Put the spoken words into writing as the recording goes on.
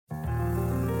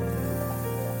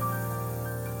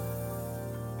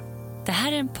Det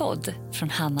här är en podd från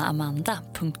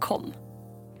hannaamanda.com.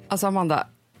 Alltså Amanda,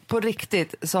 på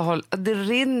riktigt så det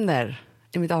rinner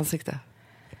i mitt ansikte.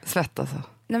 Svett alltså.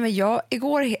 Nej men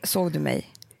igår såg du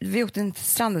mig. Vi åkte inte till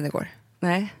stranden igår.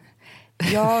 Nej.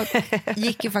 Jag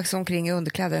gick ju faktiskt omkring i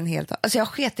underkläder en hel dag. Alltså jag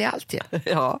sket i allt ju.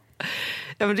 Ja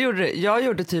men det gjorde det. Jag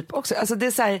gjorde typ också. Alltså det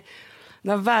är så här,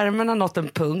 när värmen har nått en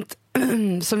punkt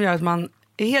som gör att man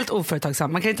är helt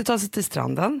oföretagsam. Man kan inte ta sig till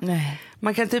stranden. Nej.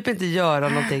 Man kan typ inte göra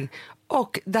någonting.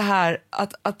 Och det här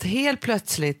att helt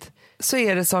plötsligt så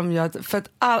är det som jag, för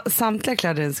att samtliga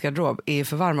kläder i en garderob är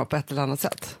för varma på ett eller annat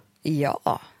sätt.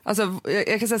 Ja. Alltså,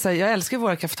 jag kan säga så här, jag älskar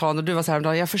våra kaftan och du var så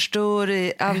här, jag förstår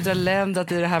i andra länder att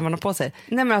det är det här man har på sig.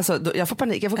 Nej men alltså, jag får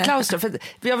panik, jag får klaustro, för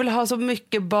jag vill ha så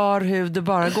mycket bar hud det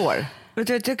bara går. Vet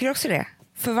du, jag tycker också det.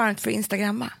 För varmt för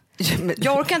Instagramma.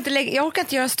 Jag orkar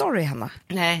inte göra story, Hanna.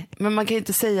 Nej, men man kan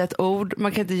inte säga ett ord,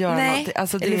 man kan inte göra någonting.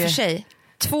 Alltså, eller för sig.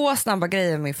 2 snabba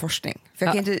grejer med min forskning. För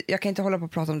jag kan inte hålla på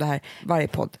och prata om det här varje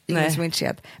podd. Ingen som är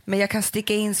intresserad. Men jag kan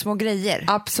sticka in små grejer.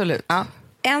 Absolut. Ja.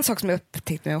 En sak som jag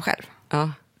upptäckt med mig själv.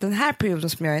 Ja. Den här perioden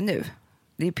som jag är nu,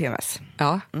 det är PMS.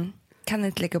 Ja. Kan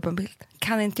inte lägga upp en bild.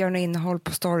 Kan inte göra något innehåll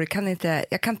på story.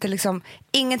 Jag kan inte liksom,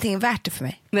 ingenting är värt det för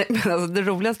mig. Nej, men alltså, det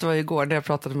roligaste var igår när jag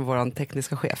pratade med vår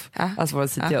tekniska chef. Alltså vår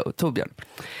CTO, Torbjörn.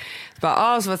 Så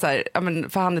var så här, ja, men,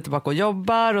 för han är tillbaka och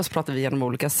jobbar och så pratar vi igenom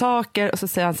olika saker och så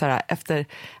säger han så här,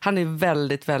 han är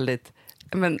väldigt, väldigt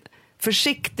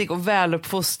försiktig och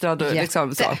väluppfostrad och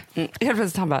liksom så. Helt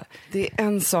plötsligt han bara, det är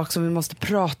en sak som vi måste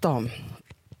prata om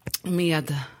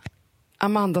med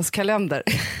Amandas kalender.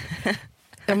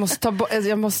 Jag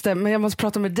måste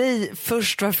prata med dig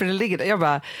först varför det ligger där. Jag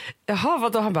bara, jaha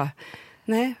vadå? Han bara,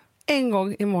 nej, en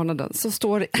gång i månaden så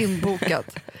står det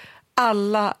inbokat.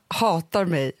 Alla hatar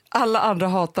mig, alla andra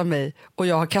hatar mig och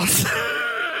jag har cancer.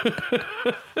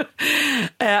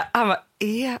 Han bara,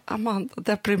 är Amanda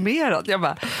deprimerad? Jag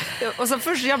bara, och så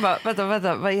först jag bara,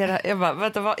 vänta, vad är det? Jag bara,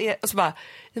 vänta, vad är? Och så bara,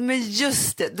 men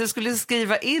just det, du skulle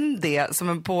skriva in det som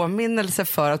en påminnelse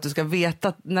för att du ska veta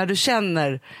att när du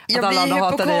känner att alla andra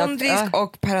hatar dig. Jag blir hypokondrisk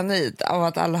och paranoid av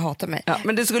att alla hatar mig. Ja,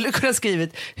 men du skulle kunna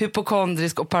skrivit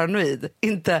hypokondrisk och paranoid,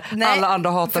 inte alla andra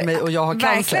hatar mig och jag har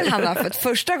cancer. Verkligen Hanna, för att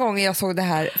första gången jag såg det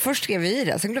här, först skrev vi i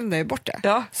det, sen glömde jag bort det.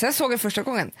 Ja. Sen såg jag första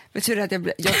gången, betyder att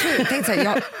jag tänkte så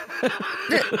här,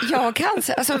 jag har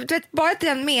cancer. Alltså, du vet, bara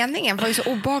den meningen var ju så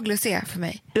obehaglig att se för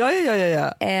mig. Ja.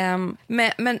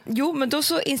 Men då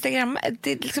så Instagram,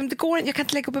 det går, jag kan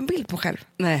inte lägga upp en bild på själv.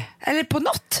 Nej. Eller på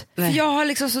något. Nej. För jag har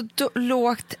liksom så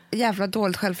lågt jävla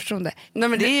dåligt självförtroende. Nej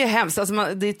men det är ju hemskt.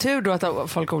 Alltså det är tur då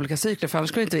att folk har olika cykler, för annars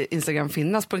skulle inte Instagram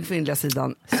finnas på den kvinnliga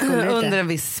sidan under en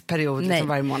viss period liksom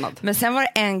varje månad. Men sen var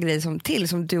det en grej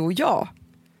som du och jag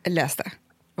läste.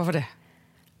 Vad var det?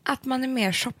 Att man är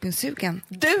mer shoppingsugen.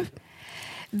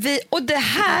 Och det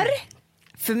här,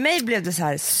 för mig blev det så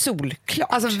här solklart.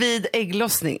 Alltså vid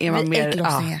ägglossning är man mer...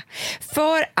 Ja.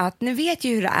 För att ni vet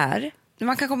ju hur det är.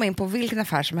 Man kan komma in på vilken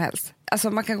affär som helst. Alltså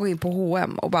man kan gå in på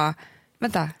H&M och bara,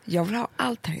 vänta, jag vill ha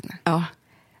allt här inne. Ja.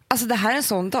 Alltså det här är en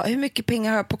sån dag. Hur mycket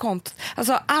pengar har jag på kontot?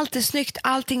 Alltså allt är snyggt,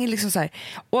 allting är liksom så här.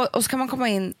 Och så kan man komma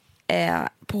in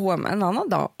på H&M en annan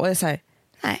dag och det är så här,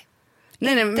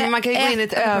 Nej, men man kan ju gå in i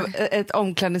ett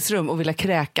omklädningsrum och vilja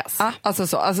kräkas. Ja. Alltså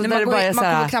så. Alltså man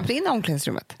kommer knappt in i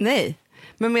omklädningsrummet. Nej.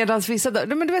 Men medans vissa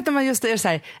dagar, men du vet när man just är så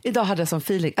här, idag hade jag sån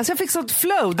feeling. Alltså jag fick sånt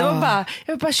flow. Det var bara,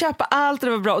 jag vill bara köpa allt och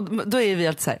det var bra. Då är vi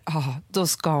alltid så här, då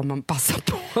ska man passa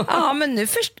på. Ja, men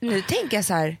nu tänker jag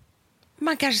så här,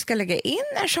 man kanske ska lägga in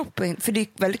en shopping, för det är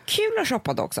väldigt kul att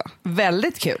shoppa då också.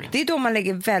 Väldigt kul. Det är då man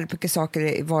lägger väldigt mycket saker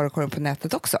i varukorgen på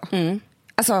nätet också.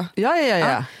 Alltså,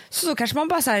 ja. Så då kanske man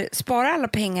bara så här, sparar alla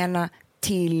pengarna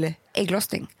till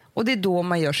ägglossning. Och det är då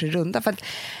man gör sig runda. För att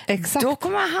då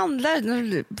kommer man handla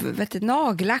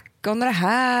nagellack och det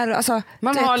här. Alltså,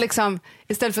 man har liksom,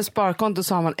 istället för sparkonto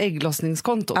så har man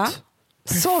ägglossningskontot. Ja.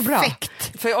 Så bra.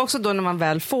 För också då när man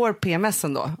väl får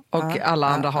PMSen då och alla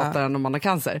andra hatar den om man har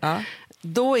cancer. Ja.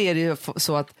 Då är det ju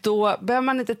så att då behöver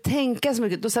man inte tänka så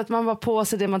mycket. Då sätter man bara på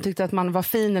sig det man tyckte att man var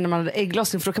fin när man hade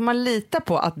ägglossning. För då kan man lita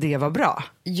på att det var bra.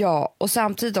 Ja, och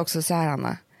samtidigt också så här,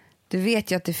 Anna. Du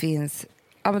vet ju att det finns...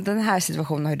 Ja, men den här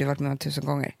situationen har du varit med om 1000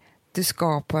 gånger. Du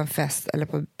ska på en fest eller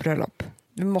på ett bröllop.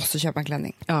 Du måste köpa en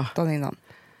klänning dagen innan.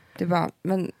 Du bara,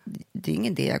 men det är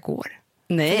ingen idé jag går.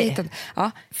 Nej.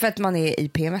 För att man är i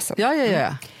PMS.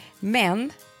 Ja.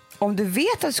 Men... om du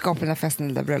vet att du ska på den här festen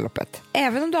eller bröllopet,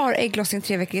 även om du har ägglossning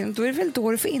 3 veckor innan, då är det väl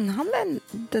då du får inhandla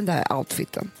den där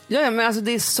outfiten. Ja, men alltså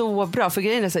det är så bra. För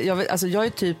grejen är så, jag har ju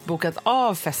typ bokat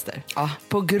av fester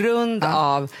på grund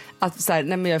av Att så här,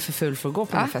 nej men jag är för full för att gå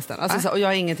på den här festen. Alltså, så här, och jag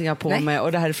har ingenting att på mig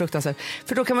och det här är fruktansvärt.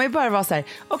 För då kan man ju bara vara så här,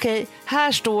 okej,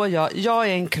 här står jag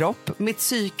är en kropp, mitt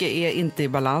psyke är inte i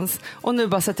balans och nu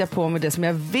bara sätter jag på mig det som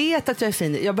jag vet att jag är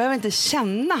fin i. Jag behöver inte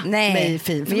känna mig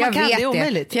fin, för jag man kan, vet det är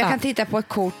omöjligt. För jag kan titta på ett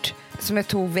kort som jag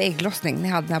tog vid ägglossning när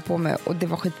jag hade den här på mig och det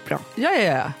var skitbra.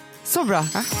 Ja. Så bra.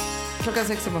 Klockan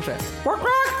 6 i morse.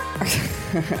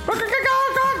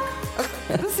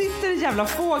 Då sitter en jävla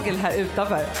fågel här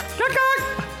utanför.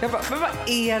 Jag bara, men vad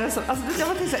är det som... Alltså, jag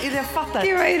bara tänkte så här, jag fattar.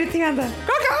 Det var irriterande.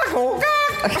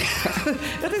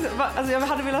 Jag tänkte, alltså, jag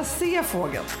hade velat se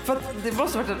fågeln. För att det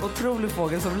måste ha varit en otrolig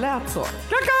fågel som lät så.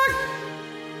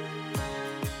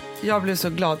 Jag blev så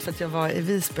glad för att jag var i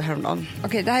Visby häromdagen.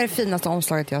 Okej, det här är det finaste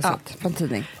omslaget jag har sett på en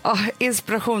tidning.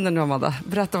 Inspirationen nu, Amanda.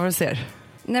 Berätta vad du ser.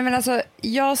 Nej men alltså,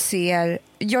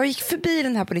 jag gick förbi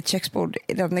den här på ditt köksbord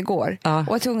redan igår och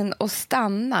var tvungen att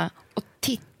stanna och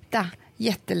titta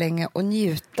jättelänge och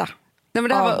njuta. Nej men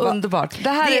det här var underbart. Det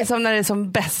här är som när det är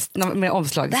som bäst med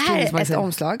omslag. Det här är ett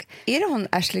omslag. Är det hon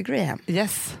Ashley Graham?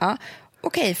 Yes. Ja.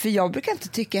 Okej, för jag brukar inte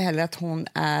tycka heller att hon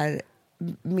är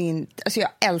alltså jag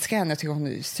älskar henne, jag tycker hon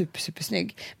är super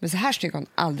snygg. Men så här snygg har hon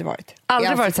aldrig varit.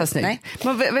 Aldrig varit så snygg. Nej.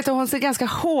 Men vet du, hon ser ganska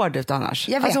hård ut annars.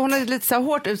 Alltså hon har lite så här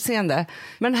hårt utseende.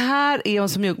 Men här är hon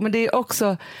så mjuk. Men det är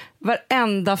också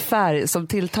varenda färg som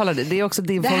tilltalar dig. Det är också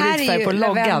din favoritfärg på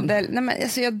loggan. Nej men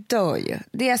alltså jag dör ju.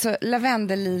 Det är alltså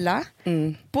lavendellila.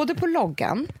 Både på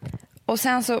loggan. Och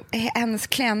sen så hennes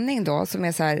klänning då som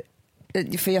är så här.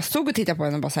 För jag stod och tittade på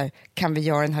den och bara så här, kan vi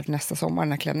göra den här till nästa sommar,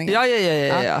 den här klänningen?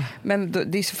 Ja. Men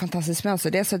det är så fantastiskt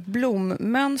mönster. Det är alltså ett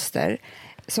blommönster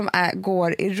som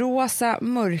går i rosa,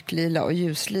 mörklila och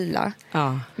ljuslila.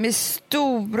 Med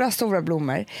stora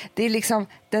blommor. Det är liksom,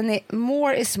 den är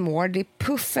more is more, det är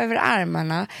puff över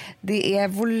armarna, det är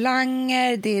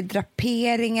volanger, det är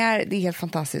draperingar, det är helt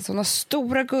fantastiskt. Hon har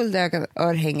stora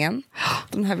guldörhängen.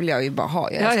 De här vill jag ju bara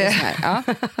ha. Jag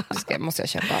här. Måste jag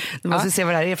köpa. Du måste se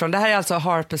vad det här är ifrån. Det här är alltså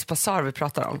Harper's Bazaar vi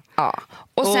pratar om. Ja.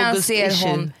 Och sen ser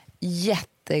hon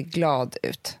jätteglad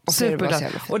ut. Och superglad.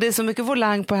 Och det är så mycket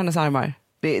volang på hennes armar.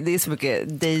 Det är så mycket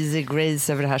Daisy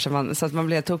Grace över det här så att man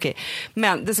blir helt tokig.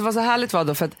 Men det som var så härligt var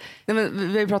då för att vi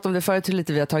har ju pratat om det förut hur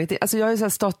lite vi har tagit in. Alltså jag har ju så här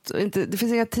stått, det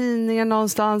finns inga tidningar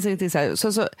någonstans, ingenting så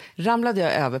här. Så ramlade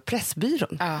jag över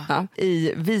Pressbyrån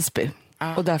i Visby.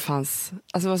 Och där fanns,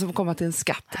 alltså vad som komma till en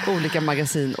skatt, olika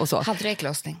magasin och så. Hade du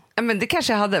ägglossning? Men det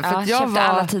kanske jag hade. För att jag köpte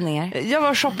alla tidningar. Jag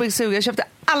var shoppingsugen, jag köpte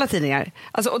alla tidningar.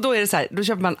 Alltså, och då är det så här, då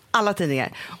köper man alla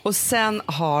tidningar. Och sen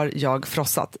har jag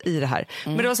frossat i det här.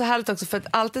 Men det var så härligt också för att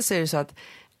alltid så är det så att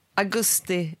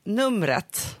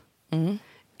augusti-numret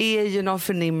är ju någon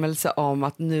förnimmelse om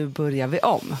att nu börjar vi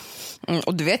om.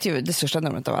 Och du vet ju det största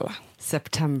numret av alla.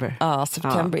 September. Ja,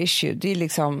 September issue. Det är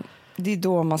liksom, det är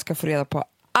då man ska få reda på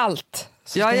allt.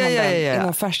 Ja.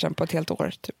 Inom färsen på ett helt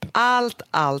år typ. Allt.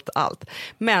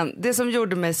 Men det som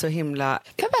gjorde mig så himla...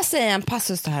 Kan jag bara säga en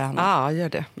passus det här, Anna? Ja, gör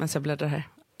det. Men jag bläddrar här.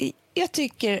 Jag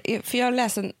tycker, för jag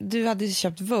läste, du hade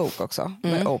köpt Vogue också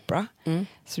med Oprah.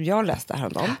 Som jag läste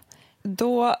häromdagen.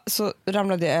 Då så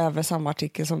ramlade jag över samma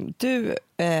artikel som du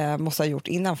måste ha gjort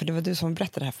innan. För det var du som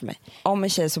berättade det här för mig. Om en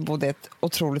tjej som bodde i ett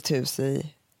otroligt hus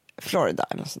i Florida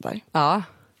eller sånt där. Ja.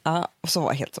 Ja, och så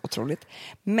var helt otroligt.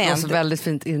 Men det var så väldigt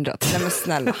fint inrett. Nej men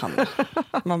snälla Hanna.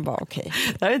 Man bara okej.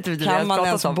 Kan man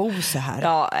ens bo så här?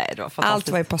 Ja, det var fantastiskt. Allt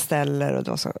var i pasteller och det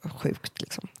var så sjukt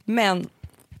liksom. Men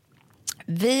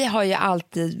vi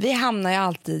hamnar ju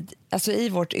alltid, alltså i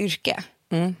vårt yrke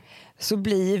så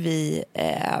blir vi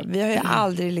har ju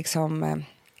aldrig liksom,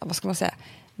 vad ska man säga,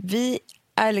 vi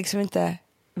är liksom inte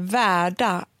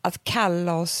värda att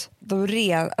kalla oss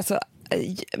alltså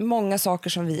många saker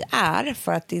som vi är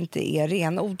för att det inte är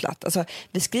renodlat. Alltså,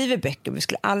 vi skriver böcker, vi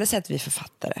skulle aldrig säga att vi är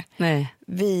författare. Nej.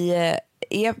 Vi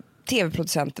är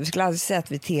tv-producenter, vi skulle aldrig säga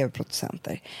att vi är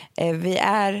tv-producenter. Vi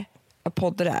är,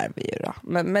 poddar är vi ju då.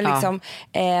 Men liksom,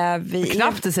 vi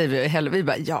knappt det säger vi heller, vi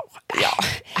bara ja.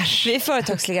 Vi är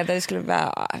företagsledare, det skulle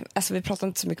vara, alltså vi pratar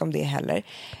inte så mycket om det heller.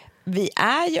 Vi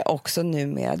är ju också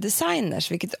numera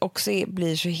designers, vilket också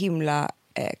blir så himla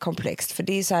komplext, för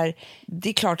det är så här, det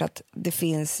är klart att det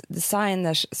finns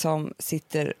designers som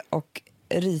sitter och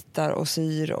ritar och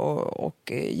syr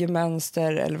och gör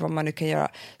mönster eller vad man nu kan göra,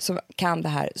 som kan det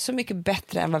här så mycket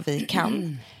bättre än vad vi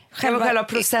kan. Själva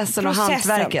processen och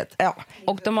hantverket. Ja,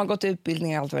 och de har gått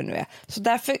utbildning och allt vad det nu är. Så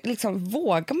därför liksom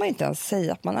vågar man inte ens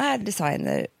säga att man är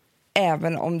designer,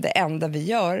 även om det enda vi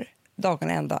gör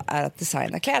dagarna ända är att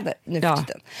designa kläder nu för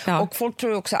tiden. Ja. Och folk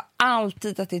tror också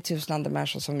alltid att det är 1000 andra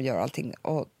människor som gör allting.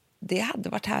 Och det hade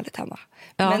varit härligt, Hanna.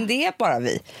 Ja. Men det är bara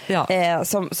vi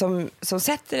som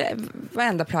sätter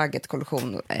varenda plagg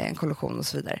en kollektion och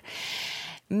så vidare.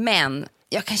 Men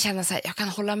jag kan känna så här, jag kan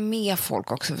hålla med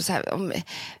folk också. För så här, om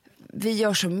vi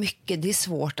gör så mycket, det är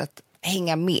svårt att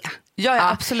hänga med.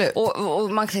 Ja, absolut.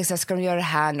 Och man kan säga så här, ska de göra det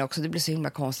här nu också? Det blir så himla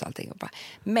konstigt allting.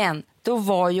 Men då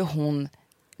var ju hon,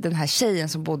 den här tjejen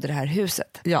som bodde i det här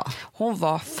huset. Ja. Hon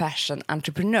var fashion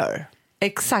entreprenör.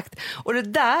 Exakt. Och det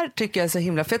där tycker jag är så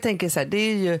himla, för jag tänker så här, det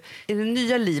är ju i det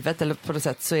nya livet eller på något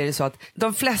sätt så är det så att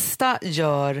de flesta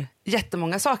gör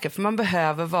jättemånga saker för man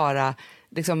behöver vara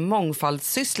liksom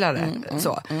mångfaldssysslare.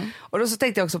 Och då så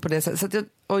tänkte jag också på det så att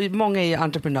och många är ju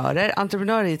entreprenörer.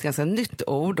 Entreprenörer är ett ganska nytt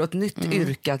ord och ett nytt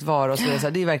yrke att vara och så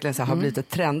vidare. Det är verkligen så här, har blivit ett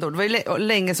trendord. Det var ju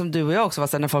länge som du och jag också var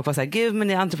så här, när folk var så här, gud men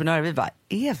ni är entreprenörer, vi bara,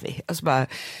 är vi? Och så bara,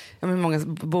 ja, men hur många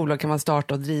bolag kan man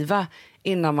starta och driva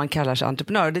innan man kallar sig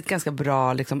entreprenör? Det är ett ganska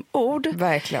bra liksom, ord.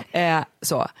 Verkligen.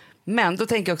 Så. Men då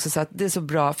tänker jag också så att det är så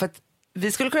bra för att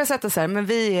vi skulle kunna sätta så här, men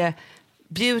vi är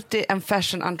beauty and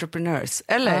fashion entrepreneurs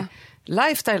eller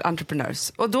lifestyle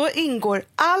entrepreneurs. Och då ingår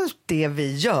allt det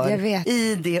vi gör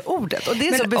i det ordet. Och det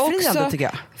är men så befriande också, tycker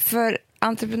jag. För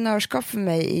entreprenörskap för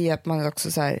mig är att man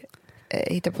också så här,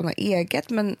 hittar på något eget,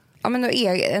 men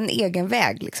en egen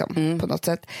väg liksom, på något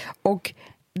sätt. Och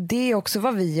det är också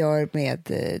vad vi gör med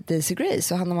Daisy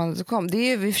Grace och Hanna.com.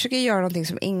 Vi försöker göra någonting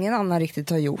som ingen annan riktigt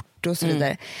har gjort och så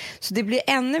vidare. Så det blir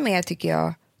ännu mer, tycker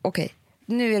jag, okej.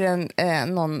 Nu är det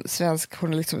någon svensk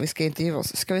journalist som vi ska intervjua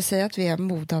oss. Ska vi säga att vi är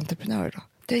modentreprenörer då?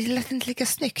 Det lät inte lika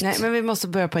snyggt. Nej, men vi måste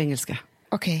börja på engelska.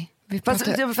 Okej.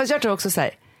 Fast jag tror också så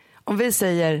här, om vi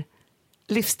säger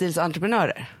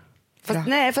livsstilsentreprenörer.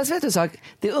 Fast vet du sak,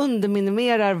 det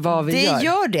underminimerar vad vi gör. Det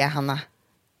gör det, Hanna.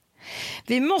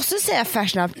 Vi måste säga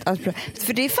fashion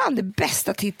för det är fan det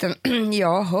bästa titeln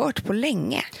jag har hört på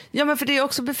länge. Ja, men för det är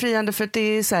också befriande för att det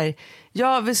är så här,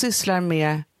 ja, vi sysslar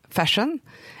med fashion.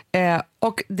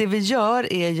 Och det vi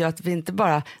gör är ju att vi inte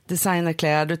bara designar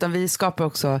kläder utan vi skapar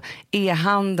också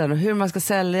e-handeln och hur man ska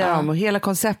sälja dem och hela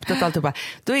konceptet och alltihopa.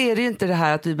 Då är det ju inte det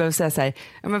här att vi behöver säga så här,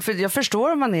 ja, men för jag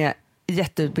förstår om man är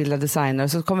jätteutbildad designer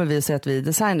så kommer vi säga att vi är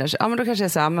designers. Ja, men då kanske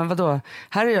jag säger, men vadå?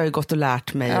 Här har jag ju gått och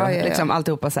lärt mig och liksom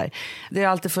alltihopa så här. Det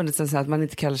har alltid funnits en sån att man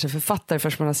inte kallar sig författare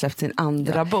förrän man har släppt sin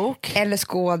andra bok. Eller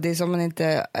skådis om man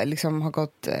inte liksom har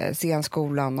gått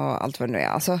scenskolan och allt vad det nu är.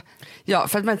 Alltså, ja,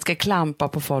 för att man inte ska klampa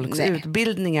på folks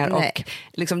utbildningar och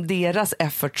liksom deras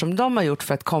effort som de har gjort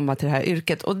för att komma till det här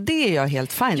yrket. Och det är jag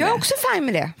helt fine med. Jag är också fine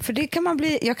med det. För det kan man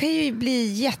bli, jag kan ju bli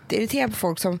jätteirriterad på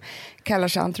folk som kallar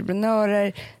sig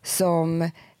entreprenörer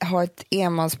som har ett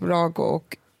enmansbolag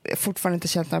och fortfarande inte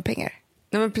tjänat några pengar.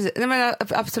 Nej, men precis. Nej, men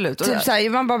absolut. Typ såhär,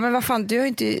 man bara, men vad fan, du är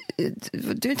inte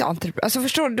entreprenör. Alltså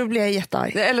förstår du, då blir jag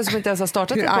jättearg. Eller som inte ens har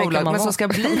startat ett bolag men som ska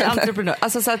bli entreprenör.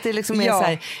 Alltså så att det liksom är så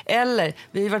här, eller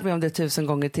vi har varit med om det 1000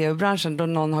 gånger i tv-branschen då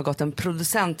någon har gått en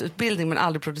producentutbildning men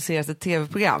aldrig producerat ett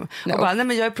tv-program. Och bara, nej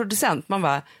men jag är producent. Man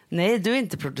bara, nej du är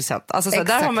inte producent. Alltså så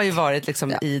där har man ju varit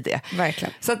liksom i det.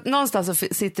 Verkligen. Så att någonstans så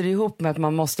sitter det ihop med att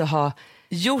man måste ha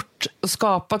gjort och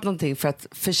skapat någonting för att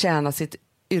förtjäna sitt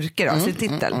yrke då, sin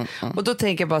titel. Och då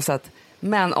tänker jag bara så att,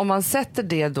 men om man sätter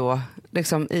det då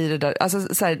liksom i det där,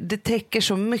 alltså så här, det täcker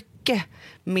så mycket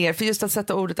mer, för just att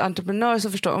sätta ordet entreprenör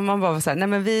så förstår om man bara så här, nej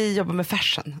men vi jobbar med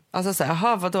fashion. Alltså så här,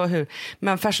 jaha vadå hur?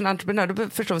 Men fashion entreprenör, då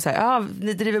förstår vi så här, ja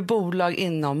ni driver bolag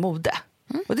inom mode.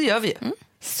 Och det gör vi ju.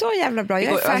 Så jävla bra.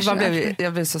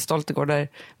 Jag blev så stolt igår där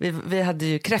vi hade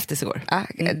ju kräftis igår.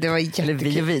 Det var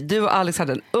jättekul. Du och Alex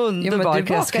hade en underbar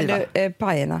kräftskiva. Du bakade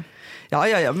pajerna.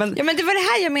 Ja, men det var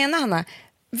det här jag menar, Hanna.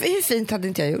 Hur fint hade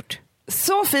inte jag gjort?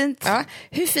 Så fint. Ja.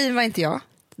 Hur fin var inte jag?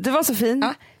 Det var så fint.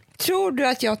 Ja. Tror du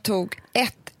att jag tog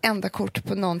ett enda kort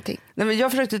på någonting? Nej, men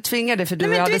jag försökte tvinga det för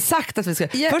du hade sagt att vi skulle.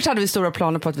 Ja. Först hade vi stora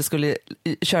planer på att vi skulle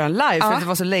köra en live för det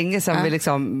var så länge sedan vi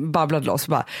liksom babblade loss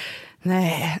bara.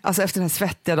 Nej, alltså efter den här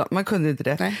svettiga dagen, man kunde inte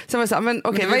det. Så var det, så, men,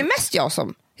 okay, det var ju mest jag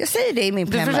som. Jag säger det i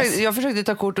min PMS. Jag försökte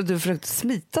ta kort och du försökte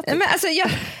smita. Men alltså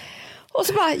och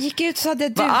så bara gick jag ut så hade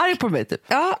jag var arg på mig typ.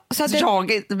 Ja, så hade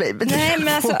jag inte mig. Nej,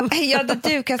 men alltså jag hade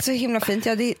dukat så himla fint.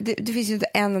 Det finns ju inte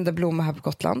en enda blomma här på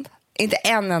Gotland. Inte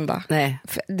en enda. Nej.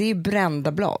 Det är ju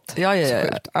brända blad.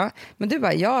 Ja. Men du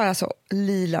bara, jag har alltså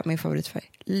lila, min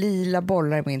favoritfärg. Lila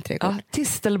bollar i min trädgård. Ja,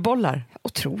 tistelbollar.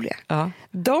 Otroliga. Ja.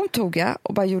 De tog jag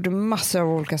och bara gjorde massor av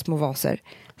olika små vaser.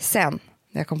 Sen,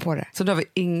 när jag kom på det. Så då har vi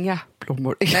inga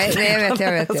blommor. Nej,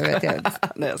 jag vet.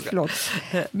 Nej, förlåt.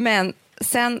 Men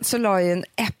sen så la jag en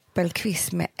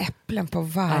äppelkvist med äpplen på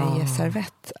varje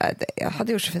servett. Jag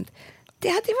hade gjort så fint. Det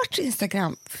hade ju varit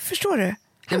Instagram, förstår du?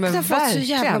 Jag hade fått så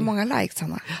jävla många likes,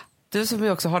 Hanna. Du som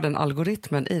ju också har den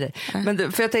algoritmen i dig.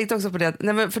 Men för jag tänkte också på det,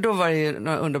 för då var det ju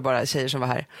några underbara tjejer som var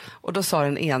här. Och då sa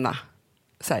den ena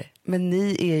så här, men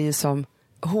ni är ju som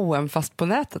H&M fast på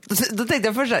nätet. Då tänkte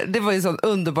jag först, det var ju sån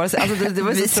underbar, alltså det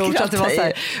var så stort att det var så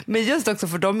här, men just också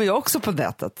för de är ju också på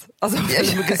nätet. Alltså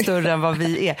väldigt mycket större än vad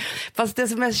vi är. Fast det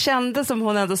som jag kände som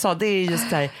hon ändå sa, det är just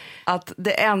det här att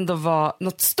det ändå var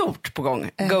något stort på gång,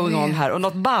 going on här, och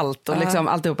något ballt och liksom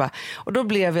alltihopa. Och då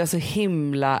blev jag så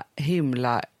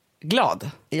himla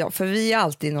glad. Ja, för vi är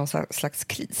alltid i någon slags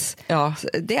kris. Ja. Så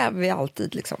det är vi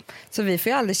alltid liksom. Så vi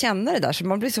får ju aldrig känna det där. Så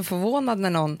man blir så förvånad när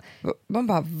man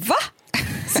bara, va?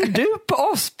 Ser du på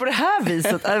oss på det här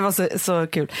viset? Det var så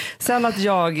kul. Sen att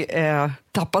jag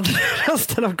tappade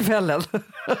resten av kvällen.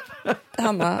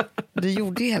 Hanna, du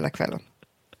gjorde ju hela kvällen.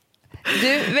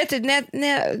 Du, vet du,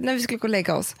 när vi skulle gå och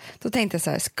lägga oss, då tänkte jag så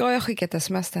här, ska jag skicka ett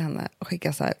sms till henne och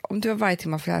skicka så här, om du har varje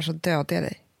timme för här så dödar jag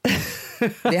dig.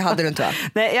 Det hade du inte, va?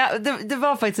 Nej, det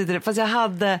var faktiskt inte det. Fast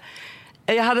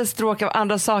jag hade stråk av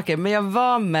andra saker, men jag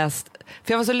var mest...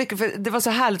 För jag var så lycklig, för det var så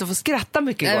härligt att få skratta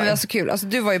mycket igår. Det var så kul. Alltså,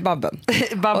 du var ju Babben.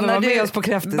 Babben var med oss på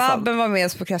kräftisdagen. Babben var med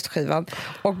oss på kräftskivan.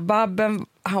 Och Babben,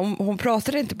 hon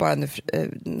pratade inte bara nu,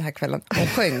 den här kvällen. Hon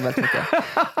sjöng väldigt mycket.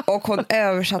 Och hon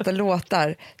översatte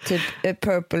låtar, typ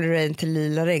Purple Rain till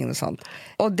Lila regn och sånt.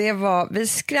 Och det var, vi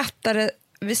skrattade...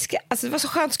 Alltså det var så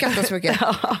skönt att skratta så mycket.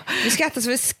 Vi skrattade så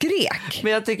vi skrek.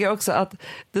 Men jag tycker också att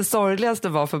det sorgligaste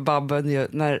var för Babben ju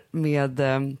när med...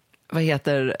 vad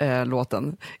heter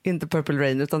låten? Inte Purple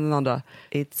Rain utan den andra.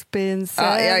 It's been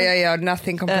said. Ja,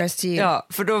 Nothing compares to you. Ja,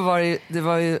 för då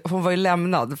var hon var ju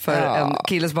lämnad för en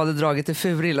kille som hade dragit till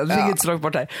Furilla. Det ligger inte så långt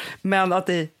bort här. Men att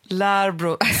i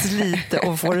Lärbro, Slite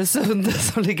och Fårösund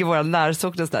som ligger våra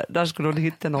närsocknes där skulle hon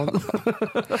hitta någon.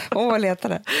 Hon var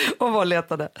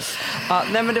letade. Ja,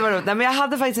 nej men det var roligt. Nej men jag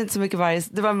hade faktiskt inte så mycket varje.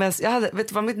 Det var mest, vet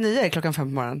du vad mitt nya är 5:00 på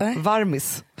morgonen?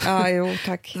 Varmis. Ja, jo,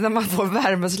 tack. När man får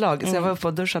värmeslag, så jag var uppe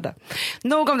och duschade.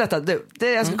 Nog om detta. Du,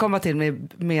 det jag ska komma till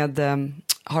med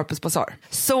Harper's Bazaar.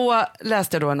 Så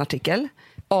läste jag då en artikel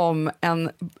om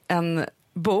en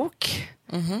bok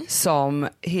som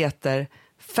heter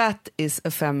Fat is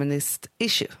a feminist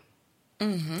issue.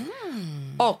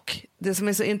 Och det som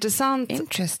är så intressant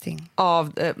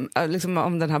av, liksom,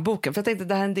 om den här boken, för jag tänkte att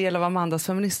det här är en del av Amandas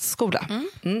feministskola.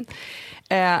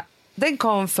 Den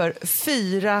kom för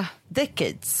 4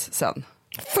 decades sedan.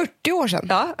 40 år sedan?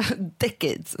 Ja,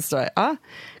 decades står det. Ja.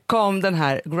 Kom den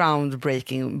här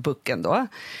groundbreaking boken då.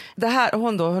 Det här,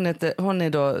 hon är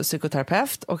då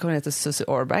psykoterapeut och hon heter Susie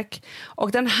Orbach.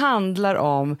 Och den handlar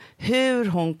om hur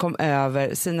hon kom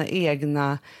över sina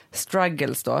egna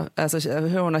struggles då. Alltså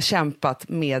hur hon har kämpat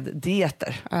med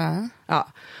dieter. Ja.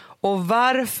 Och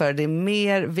varför det är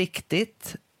mer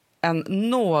viktigt än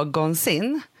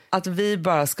någonsin att vi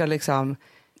bara ska liksom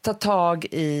ta tag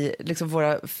i liksom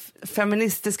våra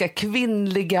feministiska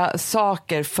kvinnliga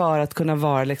saker för att kunna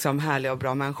vara liksom härliga och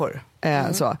bra människor.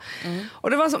 Så. Och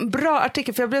det var en så bra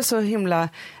artikel, för jag blev så himla...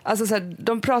 Alltså så här,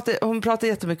 hon pratade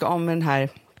jättemycket om den här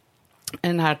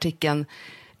artikeln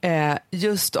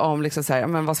just om liksom så här,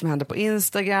 men vad som händer på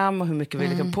Instagram och hur mycket vi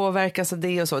liksom påverkas av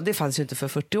det och så. Det fanns ju inte för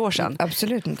 40 år sedan.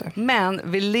 Absolut inte. Men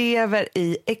vi lever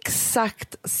i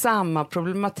exakt samma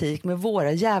problematik med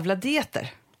våra jävla dieter.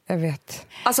 Jag vet.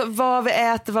 Alltså vad vi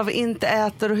äter, vad vi inte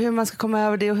äter och hur man ska komma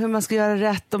över det och hur man ska göra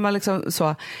rätt och man liksom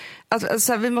så.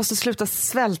 Alltså vi måste sluta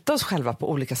svälta oss själva på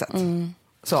olika sätt.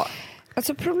 Så.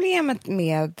 Alltså problemet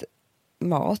med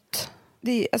mat,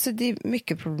 det är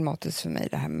mycket problematiskt för mig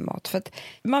det här med mat. För att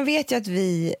man vet ju att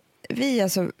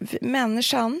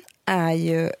människan är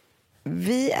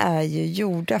ju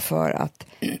gjorda för att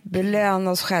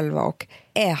belöna oss själva och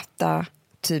äta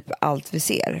typ allt vi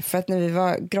ser. För att när vi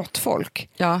var grottfolk,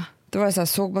 då var det så här,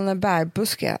 såg man en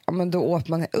bärbuske, men då åt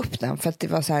man upp den. För att det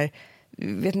var så här,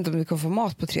 vet inte om vi kan få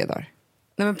mat på 3 dagar.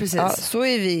 Nej, men precis. Ja, så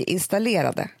är vi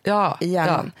installerade i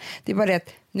hjärnan. Det är bara det att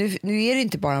nu är det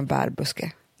inte bara en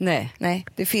bärbuske. Nej,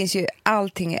 det finns ju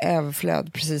allting i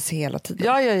överflöd precis hela tiden.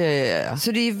 Ja.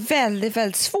 Så det är väldigt,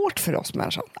 väldigt svårt för oss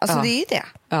människor. Alltså det är det.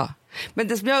 Ja. Men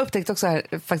det som jag har upptäckt också här,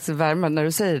 faktiskt i värmen, när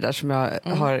du säger det där som jag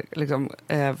har liksom,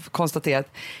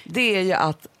 konstaterat, det är ju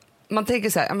att man tänker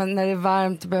så här, men när det är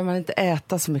varmt behöver man inte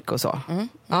äta så mycket och så.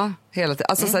 Ja, hela tiden.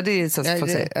 Alltså så här, det är så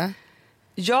folk säger.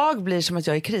 Jag blir som att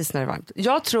jag är i kris när det är varmt.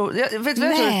 Jag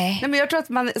tror att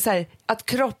man så här, att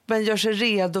kroppen gör sig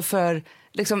redo för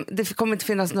liksom, det kommer inte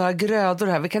finnas några grödor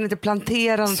här. Vi kan inte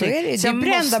plantera någonting. Så är det. Så jag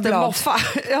måste moffa.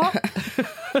 Ja.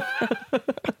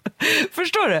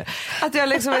 Förstår du? Att jag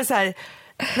liksom är så här,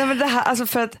 nej men det här, alltså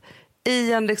för att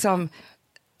i en liksom,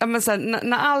 ja men så här,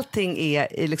 när allting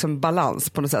är i liksom balans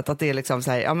på något sätt, att det är liksom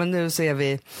så här, ja men nu så är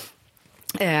vi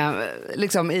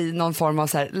liksom i någon form av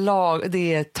så här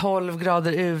det är 12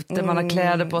 grader ute, man har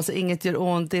kläder på sig, inget gör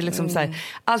ont, det är liksom så här,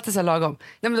 allt är så här lagom.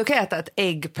 Nej men då kan jag äta ett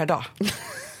ägg per dag.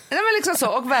 Nej, men liksom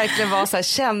så, och verkligen vara så här,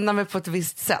 känna mig på ett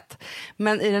visst sätt.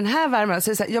 Men i den här värmen så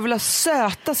är det så här, jag vill ha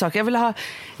söta saker, jag vill ha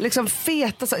liksom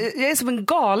feta saker. Jag är som en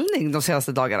galning de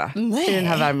senaste dagarna. I den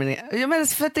här värmen. Jag menar,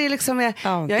 för att det är liksom,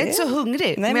 jag är inte så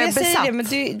hungrig. Nej, men jag besatt. säger det, men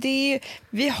det är ju,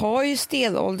 vi har ju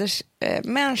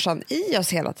stenåldersmänniskan i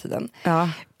oss hela tiden. Ja.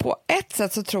 På ett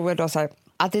sätt så tror jag då så här,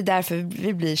 att det är därför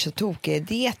vi blir så tokiga i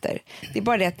dieter. Det är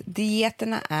bara det att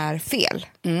dieterna är fel.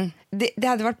 Det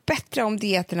hade varit bättre om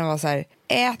dieterna var så här,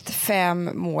 ät 5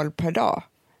 mål per dag.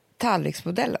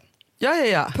 Tallriksmodellen.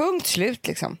 Ja. Punkt slut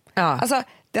liksom. Ja. Alltså,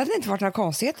 det hade inte varit några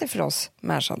konstigheter för oss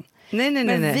människan.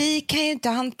 Nej. Vi kan ju inte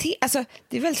hantera, alltså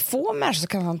det är väldigt få människor som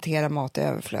kan hantera mat i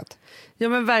överflöd. Ja,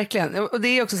 men verkligen. Och det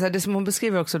är också så här, det som hon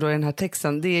beskriver också då i den här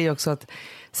texten, det är ju också att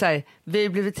så här, vi har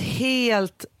blivit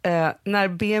helt, när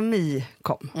BMI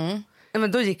kom, ja,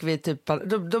 men då gick vi typ,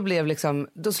 då blev liksom,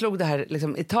 då slog det här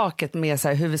liksom i taket med så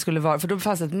här, hur vi skulle vara, för då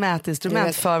fanns ett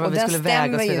mätinstrument för vad vi skulle väga. Och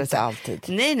det stämmer ju inte alltid.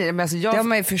 Nej, men alltså det har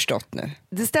man ju förstått nu.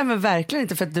 Det stämmer verkligen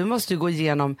inte, för att du måste ju gå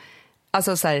igenom,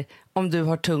 alltså så här, om du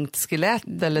har tungt skelett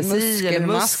eller eller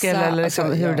muskel eller liksom,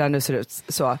 alltså, hur det där nu ser ut.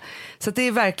 Så det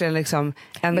är verkligen liksom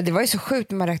Men det var ju så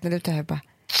sjukt när man räknade ut det här, bara,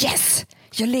 yes,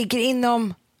 jag ligger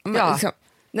inom. Ja. Liksom.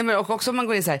 Nej, men också om man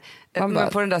går in så här,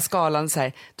 på den där skalan så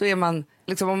här, då är man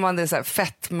liksom, om man är så här,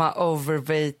 fetma,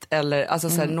 overweight eller alltså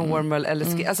så här, normal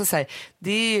eller alltså så här,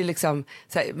 det är ju liksom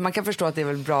så här, man kan förstå att det är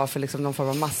väl bra för liksom någon form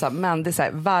av massa, men det är så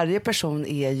här, varje person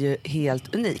är ju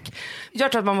helt unik.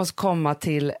 Jag tror att man måste komma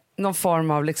till någon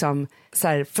form av liksom så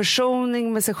här,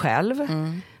 försoning med sig själv,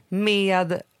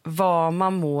 med vad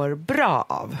man mår bra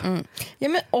av. Ja,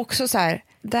 men också så här,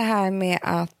 det här med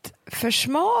att för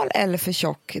smal eller för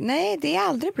tjock, nej, det är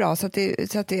aldrig bra. Så att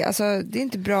det, alltså, det är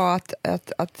inte bra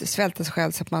att svälta sig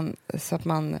själv så att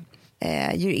man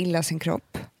gör illa sin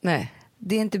kropp. Nej.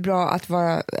 Det är inte bra att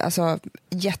vara alltså,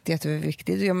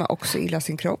 jätteviktig. Då gör man också illa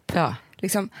sin kropp. Ja.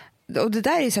 Liksom, och det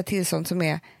där är så här tillstånd som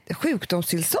är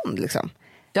sjukdomstillstånd. Liksom.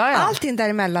 Ja. Allting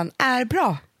däremellan är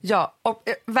bra. Ja, och,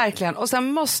 verkligen. Och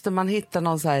sen måste man hitta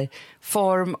någon så här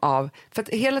form av, för att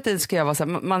hela tiden ska jag vara så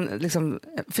här, man liksom,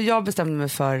 för jag bestämde mig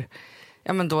för,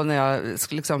 ja men då när jag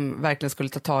liksom verkligen skulle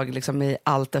ta tag liksom i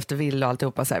allt efter vill och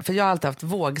alltihopa så här, för jag har alltid haft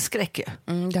vågskräck ju.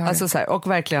 Alltså så här,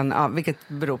 och verkligen, ja, vilket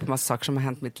beror på massa saker som har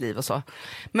hänt i mitt liv och så.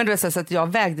 Men du vet så att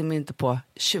jag vägde mig inte på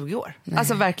 20 år. Nej.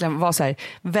 Alltså verkligen var så här,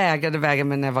 vägade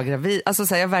mig när jag var gravid. Alltså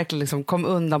så här, jag verkligen liksom kom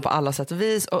undan på alla sätt och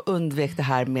vis och undvek det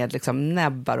här med liksom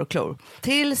näbbar och klor.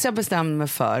 Tills jag bestämde mig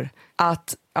för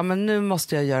att ja, men nu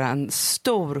måste jag göra en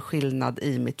stor skillnad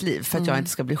i mitt liv för att jag inte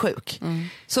ska bli sjuk.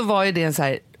 Så var ju det en så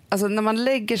här, alltså när man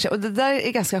lägger sig, och det där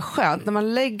är ganska skönt, när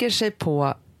man lägger sig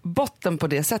på botten på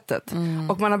det sättet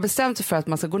och man har bestämt sig för att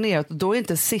man ska gå neråt, då är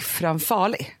inte siffran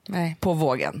farlig på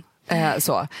vågen.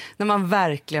 Så, när man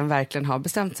verkligen har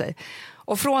bestämt sig.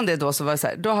 Och från det då så var det så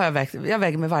här, då har jag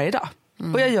väger mig varje dag.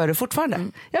 Och jag gör det fortfarande.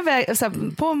 Jag väger så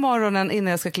här, på morgonen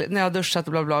innan jag ska när jag har duschat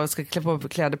och bla bla och ska klä på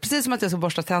kläder, precis som att jag ska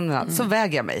borsta tänderna, så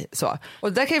väger jag mig så.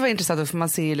 Och det kan ju vara intressant, för man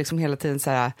ser ju liksom hela tiden så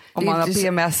här, om man har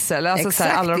PMS eller alltså så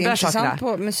här, alla de där sakerna. Exakt,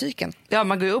 på musiken. Ja,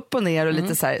 man går ju upp och ner och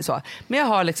lite så. Men jag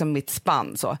har liksom mitt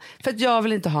spann så. För att jag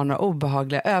vill inte ha några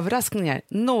obehagliga överraskningar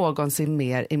någonsin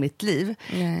mer i mitt liv.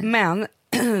 Men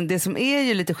det som är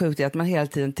ju lite sjukt är att man hela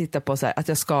tiden tittar på så här, att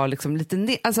jag ska liksom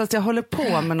lite alltså att jag håller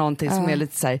på med någonting som är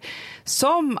lite så här,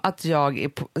 som att jag är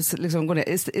på, liksom går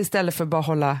ner, istället för bara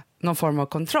hålla någon form av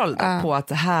kontroll på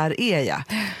att här är jag.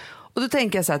 Och då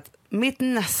tänker jag så att mitt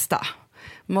nästa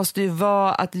måste ju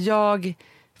vara att jag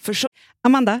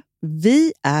Amanda,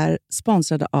 vi är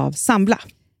sponsrade av Sambla.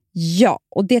 Ja,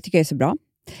 och det tycker jag är så bra.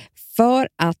 För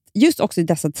att just också i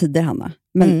dessa tider, Hanna,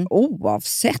 men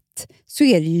oavsett så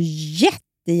är det ju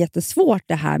jättesvårt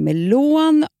det här med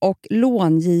lån och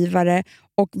långivare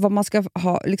och vad man ska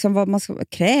ha, liksom vad man ska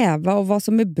kräva och vad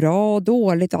som är bra och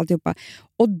dåligt och alltihopa.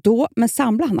 Och då, men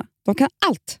Sambla, Hanna, de kan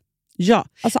allt. Ja,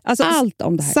 alltså allt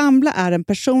om det här. Sambla är en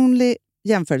personlig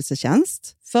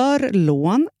jämförelsetjänst för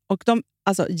lån och de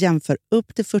alltså jämför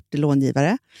upp till 40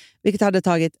 långivare, vilket hade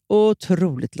tagit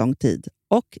otroligt lång tid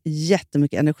och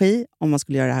jättemycket energi om man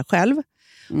skulle göra det här själv.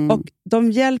 Och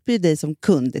de hjälper ju dig som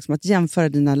kund liksom, att jämföra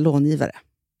dina långivare.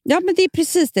 Ja, men det är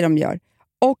precis det de gör.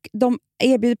 Och de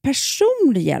erbjuder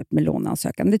personlig hjälp med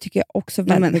låneansökan. Det tycker jag också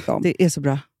väldigt mycket om. Det är så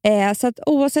bra. Så att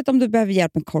oavsett om du behöver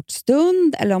hjälp en kort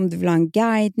stund eller om du vill ha en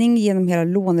guidning genom hela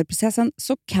låneprocessen,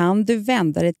 så kan du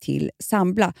vända dig till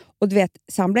Sambla. Och du vet,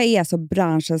 Sambla är alltså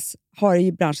branschens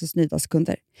nyaste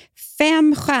kunder.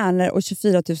 5 stjärnor och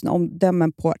 24 000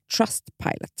 omdömen på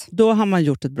Trustpilot. Då har man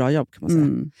gjort ett bra jobb, kan man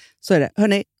säga. Så är det.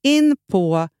 Hörrni, in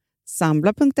på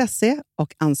sambla.se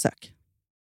och ansök.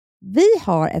 Vi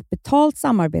har ett betalt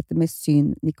samarbete med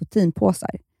Syn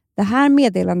nikotinpåsar. Det här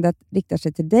meddelandet riktar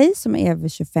sig till dig som är över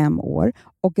 25 år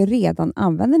och redan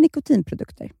använder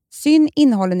nikotinprodukter. Syn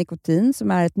innehåller nikotin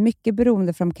som är ett mycket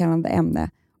beroendeframkallande ämne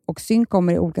och Syn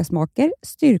kommer i olika smaker,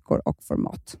 styrkor och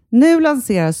format. Nu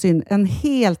lanserar Syn en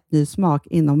helt ny smak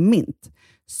inom mint.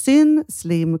 Syn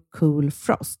Slim Cool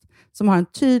Frost som har en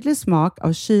tydlig smak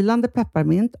av kylande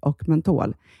pepparmint och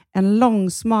mentol. En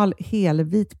långsmal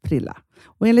helvit prilla.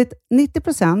 Och enligt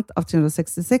 90% av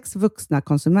 366 vuxna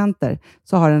konsumenter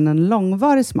så har den en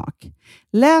långvarig smak.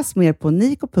 Läs mer på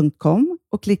niko.com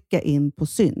och klicka in på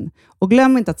Syn. Och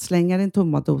glöm inte att slänga din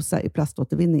tomma dosa i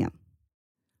plaståtervinningen.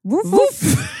 Woof, woof.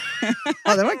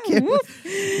 Ja, det var kul.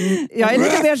 Jag är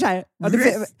lite mer så här. Ja,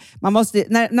 man måste,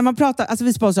 när man pratar, alltså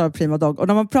vi sponsrar Prima Dog och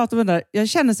när man pratar med den där, jag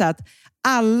känner så här att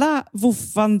alla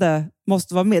woofande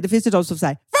måste vara med. Det finns ju de som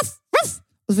säger woof, woof,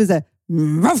 och så finns det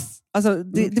woof. Alltså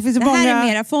det finns ju många. Det här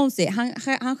är mera Fonzie.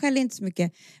 Han skäller inte så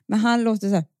mycket, men han låter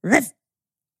så här woof,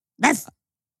 woof.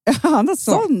 Han är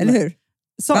sån. Eller hur?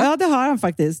 Så, ja, det har han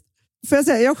faktiskt. Får jag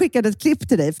säga, jag skickade ett klipp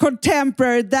till dig.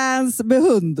 Contemporary dance med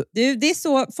hund. Du, det är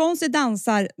så Fonzie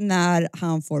dansar när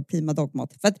han får Prima Dog-mat.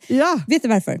 För att, vet du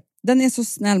varför? Den är så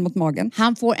snäll mot magen.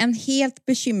 Han får en helt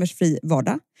bekymmersfri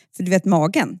vardag. För du vet,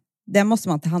 magen, den måste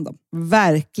man ta hand om.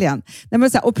 Verkligen. Nej,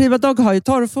 men så här, och Prima Dog har ju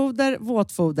torrfoder,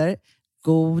 våtfoder,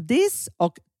 godis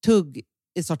och tugg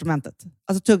i sortimentet.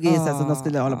 Alltså tugg i som de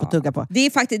skulle hålla på att tugga på. Det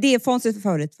är Fonzies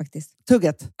favorit faktiskt.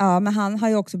 Tugget. Ja, men han har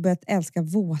ju också börjat älska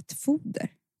våtfoder.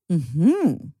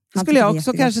 Mhm. Det skulle jag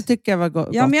också kanske tycka var gott.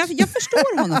 Ja, men jag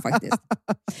förstår honom faktiskt.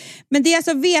 Men det är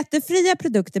alltså vetefria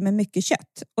produkter med mycket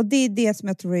kött. Och det är det som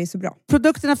jag tror är så bra.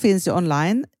 Produkterna finns ju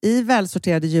online, i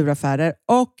välsorterade djuraffärer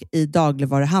och i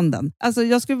dagligvaruhandeln. Alltså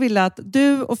jag skulle vilja att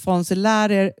du och Fonzie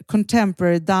lär er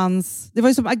contemporary dans. Det var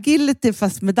ju som agility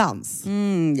fast med dans.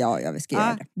 Ja, vi ska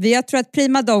göra det. Jag tror att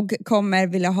Prima Dog kommer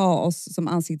vilja ha oss som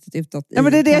ansiktet utåt. Ja,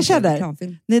 men det är det jag känner.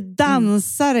 Ni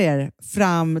dansar er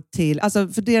fram till... Alltså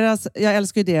för deras... Jag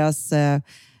älskar ju deras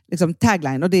liksom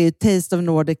tagline och det är Taste of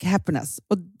Nordic Happiness.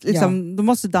 Och liksom, då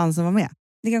måste dansen vara med.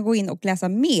 Ni kan gå in och läsa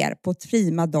mer på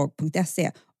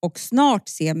primadog.se och snart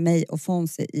se mig och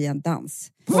Fonzie i en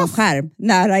dans på en skärm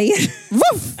nära er.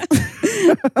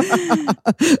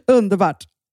 Underbart.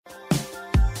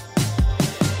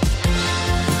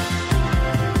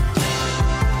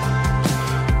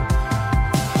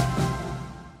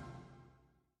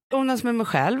 Jonas med mig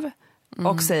själv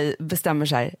och bestämmer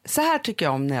så här tycker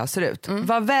jag om när jag ser ut.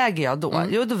 Vad väger jag då?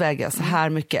 Jo, då väger jag så här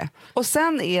mycket. Och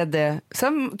sen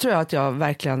tror jag att jag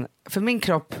verkligen, för min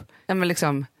kropp,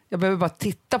 jag behöver bara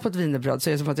titta på ett wienerbröd så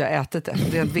är det som att jag har ätit det.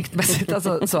 Rent viktmässigt.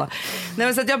 Alltså, så. Nej,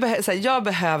 men så att jag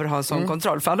behöver ha en sån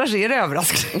kontroll. För annars är det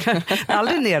överraskningar.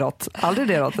 Aldrig neråt. Det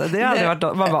har aldrig varit...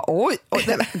 Man bara, oj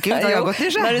gud, har jag gått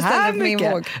ner så här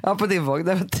mycket? Våg. Ja, på din våg.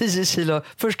 Det var 10 kilo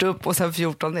först upp och sen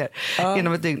 14 ner.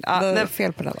 Inom ett dygn. Det är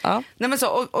fel på den. Ja. Nej, men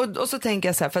så, och så tänker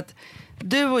jag så här, för att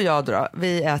du och jag då,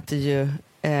 vi äter ju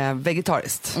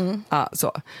vegetariskt.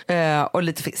 Och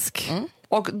lite fisk.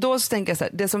 Och då så tänker jag så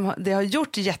här, det har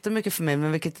gjort jättemycket för mig,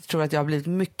 men vilket jag tror att jag har blivit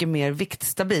mycket mer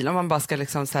viktstabil, om man bara ska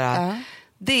liksom så här,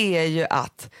 det är ju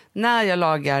att när jag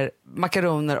lagar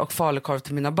makaroner och falukorv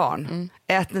till mina barn,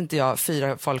 äter inte jag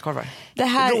 4 falukorvar. Det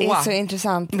här är så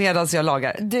intressant. Medan jag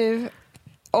lagar. Du,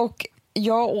 och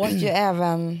jag åt ju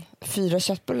även 4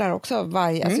 köttbullar också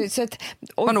varje. Alltså, så att,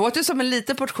 man åt ju som en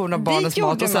liten portion av barnens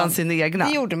mat och sen sin egna.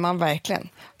 Det gjorde man verkligen.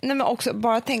 Nej, men också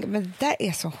bara tänk, men det där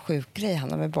är så sjuk grej,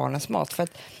 Hanna, med barnens mat. För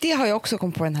att det har jag också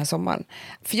kommit på den här sommaren.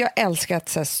 För jag älskar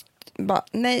att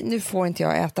nej, nu får inte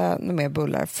jag äta några mer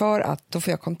bullar, för att då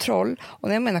får jag kontroll. Och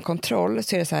när jag menar kontroll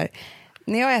så är det så här,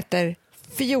 när jag äter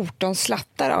 14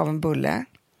 slattar av en bulle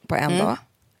på en dag,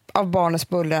 av barnens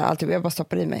bullar, allt, jag bara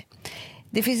stoppar i mig.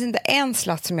 Det finns inte en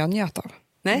slatt som jag njöt av.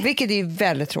 Nej. Vilket är ju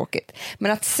väldigt tråkigt.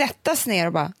 Men att sättas ner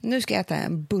och bara, nu ska jag äta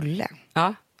en bulle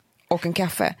och en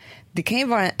kaffe. Det kan ju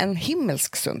vara en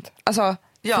himmelsk stund. Alltså,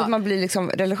 för att man blir liksom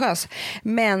religiös.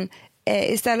 Men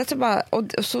istället så bara, och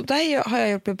så där har jag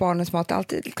gjort med barnens mat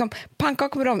alltid. Liksom,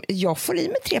 pannkakor med dem, jag får i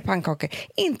mig 3 pannkakor.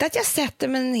 Inte att jag sätter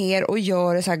mig ner och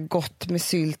gör det så här gott med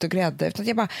sylt och grädde. Utan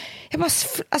jag bara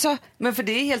alltså. Men för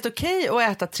det är helt okej att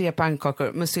äta 3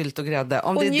 pannkakor med sylt och grädde.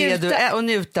 Om det är njuta. Det du är, och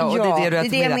njuta, och det är det du äter.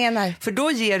 Det är det jag menar. För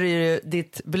då ger du ju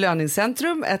ditt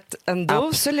belöningscentrum en dos.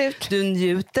 Absolut. Du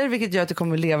njuter, vilket gör att du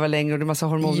kommer leva längre och det är massa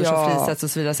hormoner som frisätts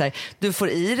och så vidare. Du får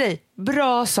i dig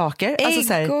bra saker. Ägg alltså,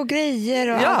 så här, och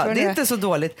grejer och ja, allt vad det är inte så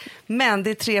dåligt. Men det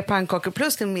är 3 pannkakor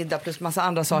plus en middag plus massa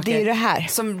andra saker. Det är det här.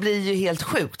 Som blir ju helt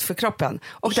sjukt för kroppen.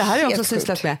 Och det här har jag också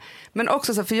sysslat med. Men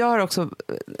också så, för jag har också,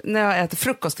 när jag äter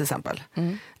frukost till exempel.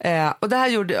 Och det här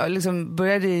gjorde jag, liksom,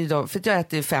 började ju då, för jag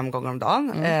äter ju 5 gånger om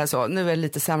dagen. Så, nu är jag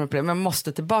lite sämre på det, men jag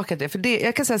måste tillbaka till det. För det,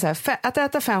 jag kan säga så här, att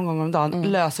äta 5 gånger om dagen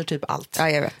löser typ allt. Ja,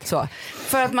 jag vet. Så,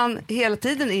 för att man hela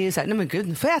tiden är ju så här, nej men gud,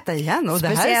 nu får jag äta igen. Och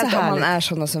speciellt det här är så om härligt. man är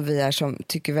sådana som vi är som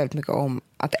tycker väldigt mycket om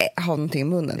att ha någonting i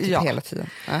munnen typ hela tiden.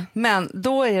 Ja. Men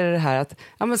då är det här att,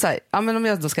 men om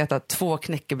jag då ska äta 2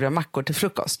 knäckebrödmackor till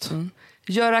frukost.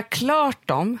 Göra klart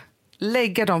dem,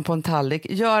 lägga dem på en tallrik,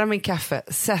 göra min kaffe,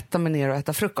 sätta mig ner och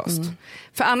äta frukost.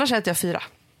 För annars äter jag 4.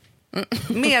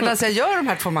 Medan jag gör de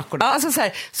här 2 mackorna. Alltså så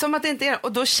här, som att det inte är,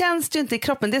 och då känns det ju inte i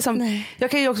kroppen. Det är som,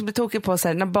 jag kan ju också bli tokig på så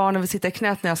här, när barnen vill sitta i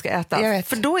knät när jag ska äta.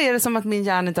 För då är det som att min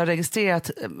hjärna inte har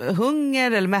registrerat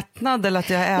hunger eller mättnad eller att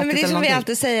jag har ätit. Men det är som någonting. vi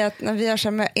alltid säger att när vi har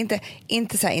så här,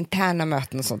 inte så här interna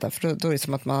möten och sånt där, för då är det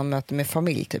som att man har möten med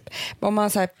familj typ. Men om man har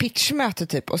så här pitchmöte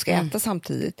typ och ska äta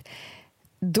samtidigt,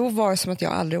 då var det som att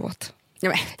jag aldrig åt.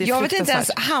 Ja, jag vet inte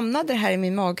ens, hamnade det här i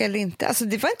min mage eller inte. Alltså,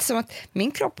 det var inte som att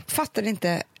min kropp fattade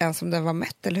inte ens om den var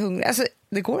mätt eller hungrig. Alltså,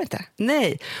 det går inte.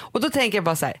 Nej, och då tänker jag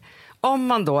bara så här,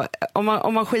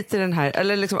 om man skiter i den här,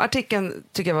 eller liksom artikeln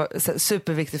tycker jag var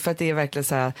superviktig för att det är verkligen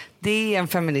så här, det är en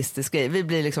feministisk grej. Vi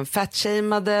blir liksom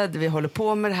fatshameade, vi håller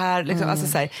på med det här, liksom, alltså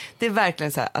så här, det är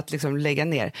verkligen så här att liksom lägga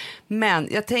ner. Men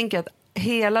jag tänker att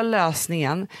hela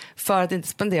lösningen för att inte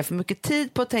spendera för mycket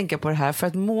tid på att tänka på det här, för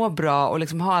att må bra och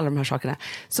liksom ha alla de här sakerna,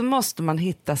 så måste man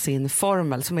hitta sin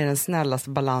formel som är den snällaste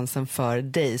balansen för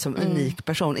dig som unik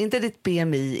person. Inte ditt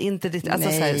BMI, inte ditt, alltså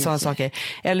sådana saker,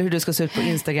 eller hur du ska se ut på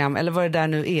Instagram eller vad det där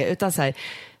nu är, utan så här,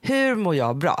 hur mår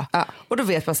jag bra? Och då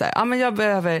vet man så här, men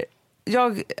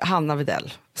jag Hanna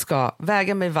Widell ska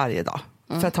väga mig varje dag.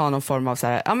 För att ha någon form av så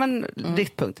här,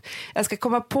 riktpunkt. Jag ska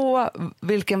komma på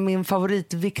vilken min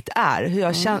favoritvikt är, hur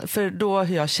jag känner, för då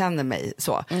hur jag känner mig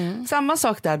så. Samma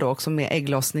sak där då också med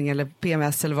ägglossning eller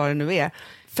PMS eller vad det nu är.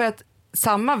 För att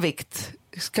samma vikt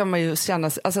ska man ju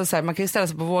känna, alltså så här, man kan ju ställa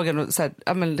sig på vågen och så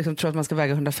här, liksom, tro att man ska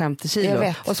väga 150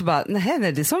 kilo. Och så bara,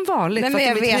 nej, det är som vanligt.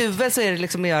 För att i mitt huvud så är det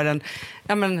liksom mer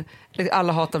en,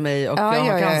 alla hatar mig och jag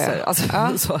har cancer.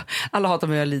 Alltså, så, alla hatar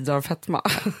mig och jag lider av fetma.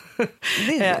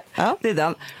 Det är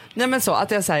den. Nej, men så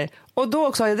att jag säger, och då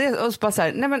också har jag det, och så bara så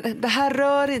här, nej men det här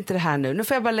rör inte det här nu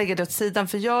får jag bara lägga det åt sidan,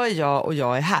 för jag är jag och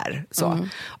jag är här. Så.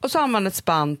 Och så har man ett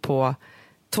spann på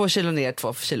 2 kilo ner,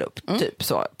 2 kilo upp, typ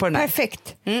så. På den här.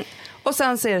 Perfekt. Och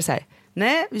sen så är det så här,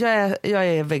 nej, jag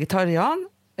är vegetarian,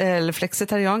 eller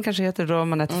flexitarian kanske heter det då om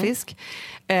man äter fisk.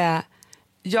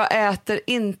 Jag äter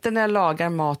inte när jag lagar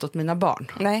mat åt mina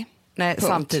barn. Nej,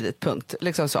 samtidigt, punkt.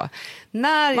 Liksom så.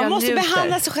 När man måste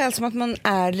behandla sig själv som att man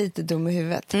är lite dum i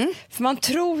huvudet. För man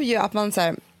tror ju att man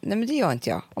säger, nej men det gör inte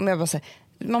jag. Om jag bara säger,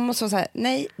 man måste vara så här,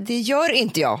 nej det gör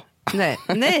inte jag.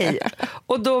 Nej.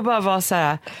 Och då bara vara så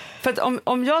här, för att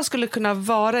om jag skulle kunna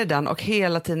vara i den och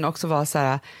hela tiden också vara så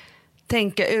här,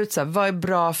 tänka ut så här, vad är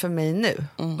bra för mig nu?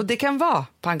 Och det kan vara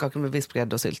pannkakor med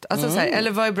vispgrädde och sylt. Alltså så här,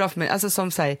 eller vad är bra för mig? Alltså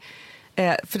som säger,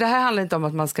 för det här handlar inte om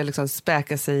att man ska liksom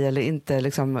späka sig eller inte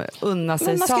liksom unna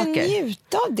sig saker. Men man ska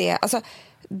njuta av det. Alltså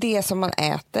det som man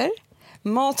äter.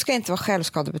 Mat ska inte vara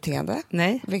självskadebeteende.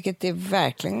 Nej. Vilket det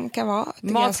verkligen kan vara.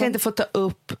 Mat ska inte få ta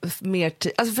upp mer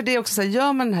tid. Alltså för det är också så här,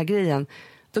 gör man den här grejen,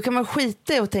 då kan man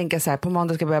skita i och tänka så här, på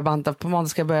måndag ska jag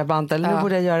börja banta, eller nu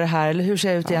borde jag göra det här, eller hur ser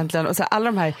jag ut egentligen? Och så här,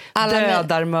 alla de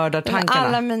här mördartankarna.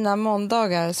 Alla mina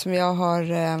måndagar som jag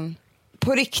har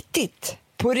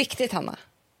på riktigt Hanna,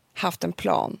 haft en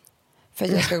plan för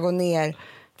att jag ska gå ner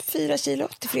 4 kilo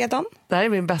till fredagen. Det här är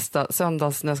min bästa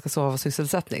söndags när jag ska sova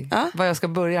sysselsättning. Vad jag ska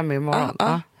börja med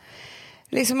imorgon.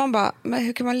 Liksom man bara, men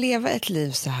hur kan man leva ett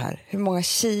liv så här? Hur många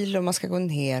kilo man ska gå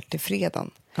ner till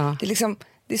fredagen? Det är liksom,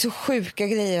 det är så sjuka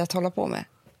grejer att hålla på med.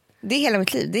 Det är hela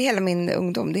mitt liv, det är hela min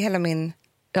ungdom, det är hela min...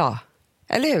 Ja.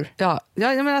 Eller hur? Ja,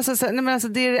 men alltså,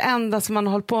 det är det enda som man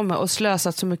har hållit på med och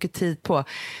slösat så mycket tid på.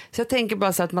 Så jag tänker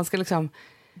bara så att man ska liksom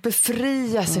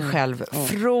befria sig själv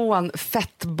från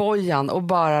fettbojan och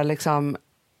bara liksom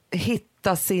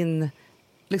hitta sin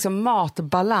liksom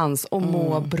matbalans och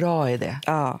må bra i det.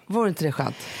 Ja. Vore inte det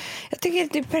skönt? Jag tycker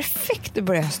att det är perfekt att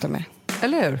börja hösta med.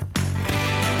 Eller hur?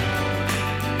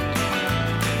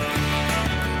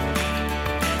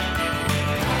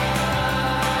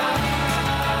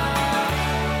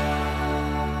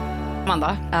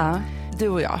 Amanda, du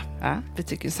och jag, vi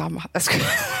tycker samma.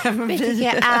 Vi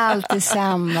tycker alltid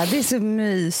samma. Det är så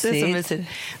mysigt. Det är så mysigt.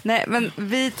 Nej, men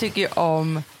vi tycker ju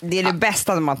om... Det är det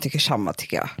bästa när man tycker samma,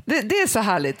 tycker jag. Det är så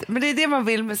härligt. Men det är det man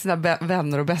vill med sina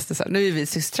vänner och bästisar. Nu är vi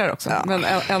systrar också, men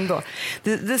ändå.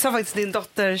 Det sa faktiskt din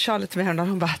dotter Charlotte till mig häromdagen.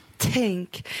 Hon bara,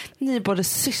 tänk, ni är både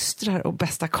systrar och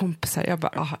bästa kompisar. Jag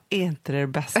bara, är inte det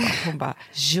bästa? Hon bara,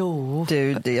 jo.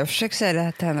 Du, jag försöker säga det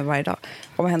här till henne varje dag.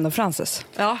 Om henne och Frances.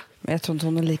 Ja. Men jag tror inte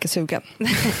hon är lika sugen.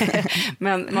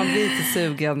 Men man blir inte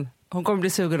sugen. Hon kommer bli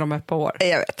sugen om ett par år.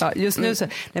 Jag vet. Ja, just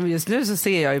nu så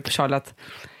ser jag ju på Charlotte,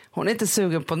 hon är inte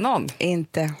sugen på någon.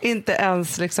 Inte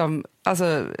ens liksom,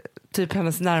 alltså, typ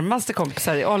hennes närmaste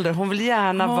kompisar i ålder. Hon vill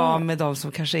gärna vara med dem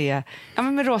som kanske är,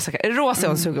 men med Rosa är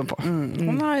hon sugen på.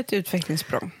 Hon har ett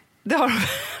utvecklingssprång. Det har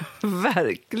hon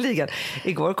verkligen.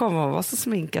 Igår kom hon, var så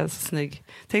sminkad, så snygg.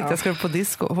 Tänkte jag skulle på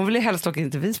disco. Hon ville helst åka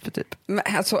in till Visby typ. Men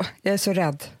alltså, jag är så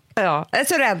rädd. Ja. Jag är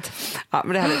så rädd. Ja,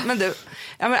 men det är härligt. Men du,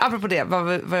 apropå det,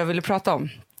 vad jag ville prata om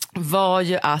var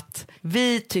ju att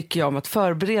vi tycker om att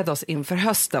förbereda oss inför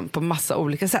hösten på massa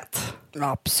olika sätt.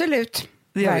 Absolut.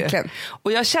 Verkligen.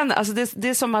 Och jag känner, alltså det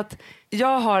är som att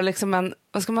jag har liksom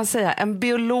en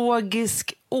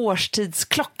biologisk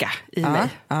årstidsklocka i mig.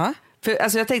 För,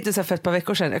 alltså jag tänkte så här för ett par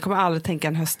veckor sedan, jag kommer aldrig tänka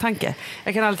en hösttanke.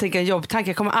 Jag kan aldrig tänka en jobbtanke,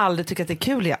 jag kommer aldrig tycka att det är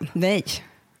kul igen. Nej,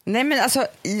 men alltså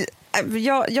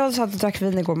jag satt och drack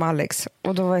vin igår med Alex.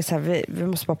 Och då var det så här, vi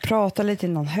måste bara prata lite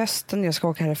innan hösten. Jag ska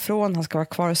åka härifrån, han ska vara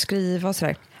kvar och skriva och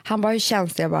sådär. Han bara, hur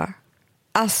känns det? Jag bara,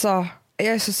 alltså jag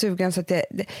är så sugen så att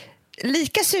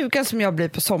lika sugen som jag blir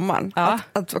på sommaren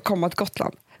att komma till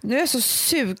Gotland. Nu är jag så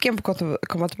sugen på att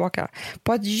komma tillbaka.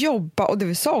 På att jobba, och det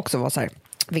vi sa också var så här,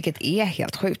 vilket är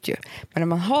helt sjukt ju. Men när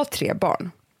man har 3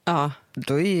 barn,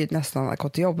 då är ju nästan att gå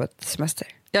till jobbet semester.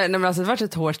 Ja, nej, men alltså, det har varit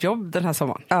ett hårt jobb den här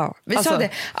sommaren. Ja, vi sa det.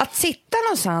 Att sitta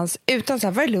någonstans utan så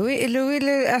här, vad är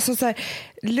Louis? Alltså så här,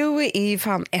 Louis är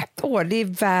fan 1 år. Det är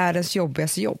världens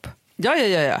jobbigaste jobb.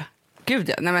 Ja. Gud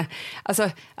ja. Nej, men, alltså,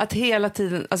 att hela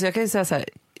tiden, alltså jag kan ju säga så här,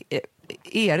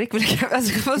 Erik,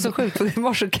 alltså det var så sjukt, för i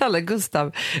morse kallade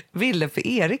Gustav Ville för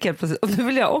Erik helt plötsligt. Och nu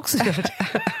vill jag också göra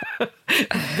det.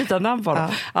 Byta namn på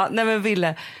honom. Ja, nej men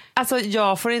Ville, alltså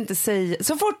jag får inte säga,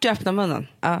 så fort jag öppnar munnen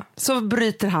så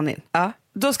bryter han in.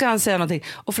 Då ska han säga någonting.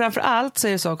 Och framför allt så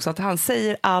är det så också att han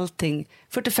säger allting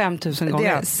 45 000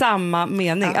 gånger, samma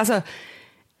mening. Alltså,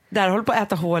 där håller på att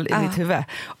äta hål i mitt huvud.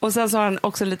 Och sen så har han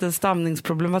också lite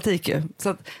stamningsproblematik ju. Så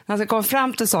att när han ska komma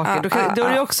fram till saker, då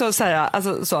är det också så här,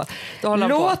 alltså så.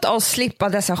 Låt oss slippa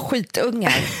dessa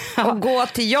skitungar och gå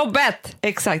till jobbet.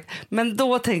 Exakt. Men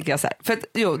då tänker jag så här, för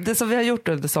att, det som vi har gjort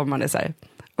under sommaren är så här,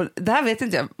 och det här vet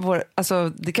inte jag, alltså,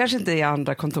 det kanske inte är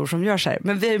andra kontor som gör så här,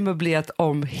 men vi har ju möblerat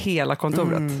om hela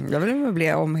kontoret. Jag vill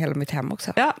möblera om hela mitt hem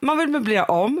också. Ja, man vill möblera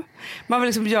om, man vill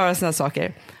liksom göra såna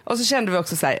saker. Och så kände vi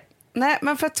också så här, nej,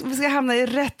 men för att vi ska hamna i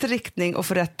rätt riktning och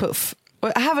få rätt puff. Och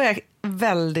här var jag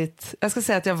jag ska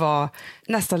säga att jag var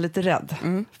nästan lite rädd.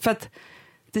 För att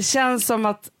det känns som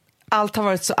att allt har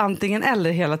varit så antingen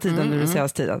eller hela tiden nu den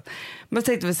senaste tiden. Men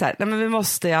tänkte vi så här, nej men vi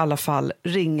måste i alla fall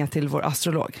ringa till vår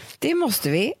astrolog. Det måste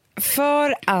vi,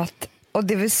 för att, och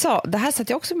det vi sa, det här satt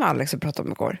jag också med Alex och pratade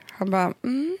om igår. Han bara,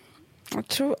 jag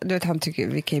tror, du vet, han tycker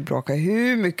vi kan ju bråka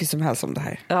hur mycket som helst om det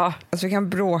här. Ja. Alltså vi kan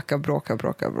bråka.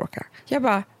 Jag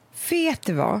bara, vet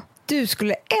du vad? Du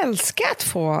skulle älska att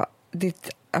få ditt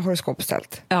horoskop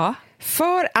ställt. Ja.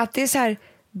 För att det är så här,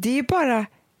 det är ju bara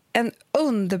en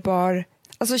underbar,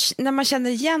 alltså när man känner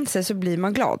igen sig så blir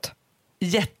man glad.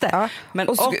 Jätte. Ja. Men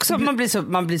och så, också man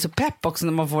blir så pepp också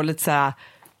när man får lite så här,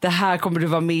 det här kommer du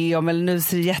vara med om, eller nu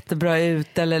ser det jättebra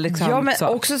ut, eller liksom. Ja, men så.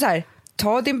 också så här,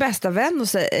 ta din bästa vän och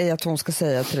säg att hon ska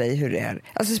säga till dig hur det är.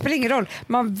 Alltså det spelar ingen roll.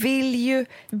 Man vill ju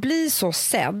bli så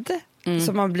sedd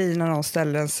som man blir när någon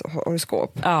ställer ens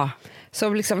horoskop. Ja.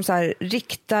 Som liksom så här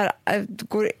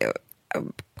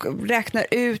räknar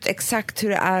ut exakt hur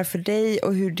det är för dig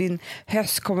och hur din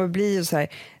höst kommer bli och så här.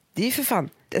 Det är ju för fan,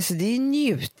 alltså det är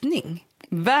njutning.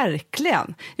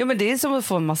 Verkligen. Ja, men det är som att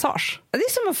få en massage. Det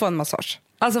är som att få en massage.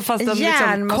 Alltså fast en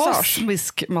liksom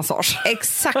kosmisk massage.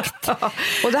 Exakt.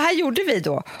 Och det här gjorde vi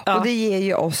då. Ja. Och det ger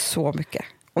ju oss så mycket.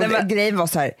 Och grejen var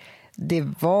så här, det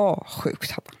var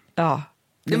sjukt, Hanna. Ja.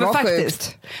 Det var faktiskt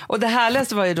sjukt. Och det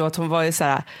härligaste var ju då att hon var ju så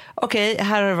här, okej,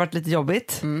 här har det varit lite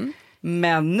jobbigt.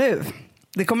 Men nu,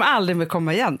 det kommer aldrig mer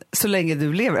komma igen så länge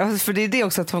du lever. Alltså, för det är det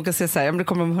också att hon kan säga så här, om det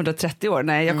kommer om 130 år.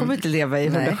 Nej, jag kommer inte leva i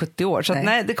 170 år. Så att,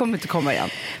 nej, det kommer inte komma igen.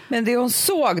 Men det hon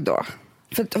såg då,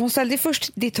 för hon ställde först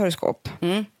ditt horoskop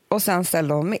och sen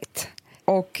ställde hon mitt.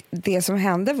 Och det som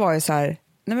hände var ju så här,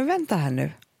 nej men vänta här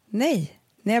nu. Nej,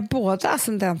 ni är båda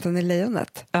ascendenten i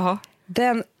lejonet. Jaha.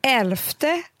 Den 11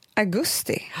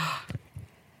 augusti.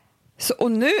 Så,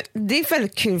 och nu, det är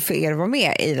väldigt kul för er att vara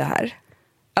med i det här.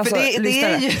 Alltså, det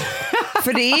är ju...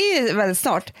 För det är ju väldigt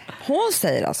snart. Hon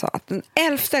säger alltså att den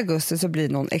 11 augusti så blir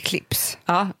någon eklips.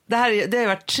 Ja, det har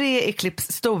varit 3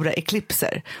 stora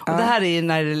eklipser. Och det här är ju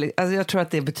när alltså jag tror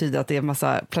att det betyder att det är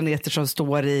massa planeter som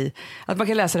står i, att man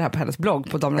kan läsa det här på hennes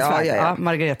blogg på Damernas Värld. Ja,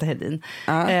 Margareta Hedin.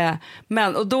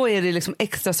 Men och då är det liksom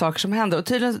extra saker som händer. Och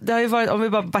tydligen, det har ju varit, om vi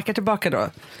bara backar tillbaka då,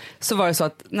 så var det så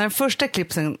att när den första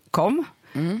eklipsen kom,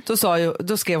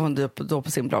 då skrev hon då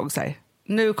på sin blogg så här: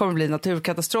 nu kommer det bli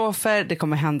naturkatastrofer, det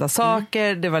kommer hända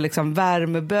saker, det var liksom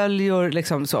värmeböljor,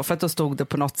 liksom så, för att då stod det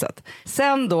på något sätt.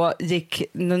 Sen då gick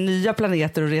nya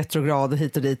planeter och retrograd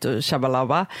hit och dit och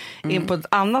shabalaba in på ett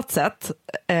annat sätt.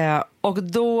 Och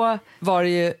då var det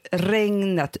ju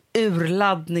regnet,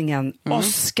 urladdningen,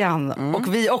 åskan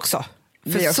och vi också.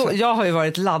 För så, jag har ju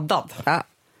varit laddad,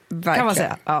 kan man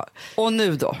säga. Ja. Och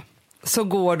nu då så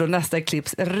går då nästa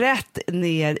eklips rätt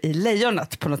ner i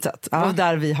lejonet på något sätt. Och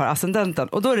där vi har ascendenten.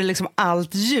 Och då är det liksom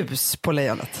allt ljus på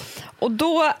lejonet. Och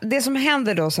då, det som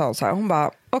händer då, sa hon så här, hon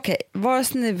bara, okej, vare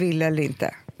sig ni vill eller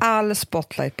inte, all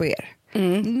spotlight på er.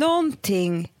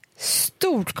 Någonting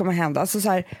stort kommer hända. Alltså så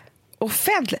här,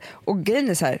 offentligt. Och grejen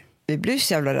är så här, vi blir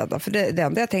så jävla rädda. För det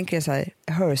enda jag tänker är så här,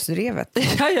 hörsrevet.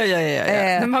 Ja.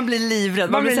 När man blir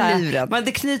livrädd. Man blir livrädd.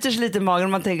 Det knyter sig lite i magen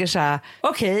och man tänker så här,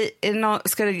 okej,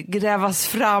 ska det grävas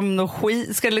fram något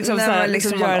skit? Ska det liksom, nej, så här,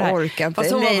 liksom göra det här? Orkar inte.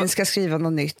 Alltså, Elaine ska skriva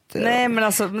något nytt. Nej, men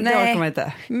alltså, det orkar man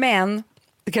inte. Men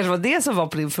det kanske var det som var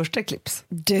på din första eklips.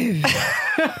 Du.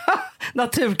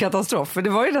 Naturkatastrof, för det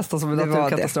var ju nästan som en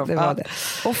naturkatastrof. Det var det.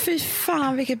 Och fy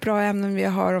fan vilket bra ämne vi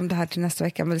har om det här till nästa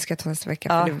vecka. Men det ska jag ta nästa vecka,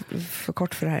 för det är för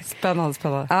kort för det här.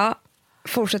 Spännande. Ja,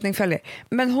 fortsättning följer.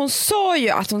 Men hon sa ju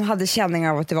att hon hade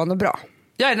känningar av att det var något bra.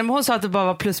 Ja, men hon sa att det bara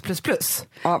var plus.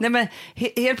 Ja. Nej, men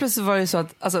helt plötsligt var det så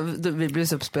att alltså, vi blev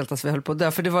så uppspelta att vi höll på att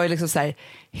dö. För det var ju liksom så här,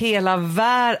 hela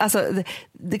världen, alltså,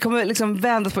 det kommer liksom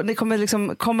vändas på, det kommer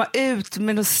liksom komma ut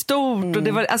med något stort. Och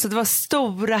det var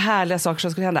stora härliga saker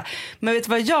som skulle hända. Men vet du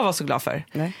vad jag var så glad för?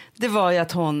 Nej. Det var ju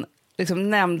att hon liksom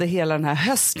nämnde hela den här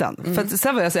hösten. För att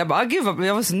sen var jag så jag bara, gud vad,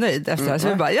 jag var så nöjd efter det här. Så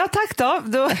jag bara, ja tack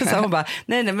då så hon bara,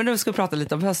 nej men nu ska vi prata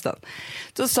lite om hösten.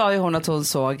 Då sa ju hon att hon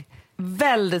såg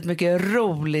väldigt mycket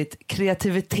roligt,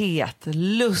 kreativitet,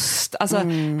 lust, alltså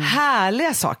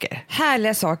härliga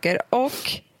saker.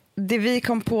 Och det vi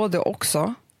kom på det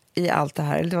också i allt det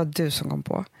här, eller det var du som kom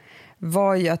på,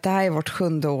 var ju att det här är vårt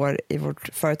 7:e år i vårt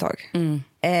företag.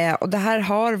 Och det här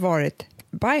har varit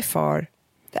by far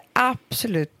det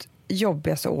absolut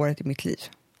jobbigaste året i mitt liv.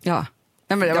 Ja,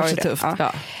 men det var så tufft.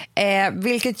 Ja.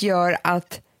 Vilket gör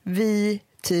att vi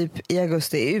typ i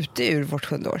augusti är ute ur vårt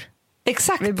 7:e år.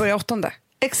 Exakt. Vi börjar 8:e.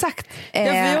 Exakt.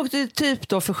 Vi åkte typ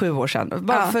då för 7 år sedan.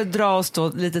 Bara för att dra oss då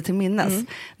lite till minnes.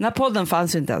 Den här podden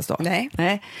fanns ju inte ens då. Nej.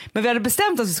 Men vi hade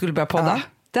bestämt att vi skulle börja podda.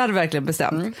 Det hade vi verkligen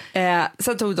bestämt.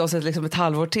 Sen tog det oss ett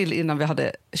halvår till innan vi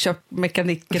hade köpt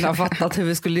mekanikerna och fattat hur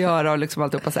vi skulle göra och liksom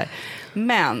alltihopa så här.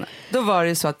 Men då var det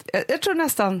ju så att jag tror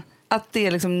nästan att det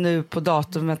är liksom nu på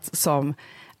datumet som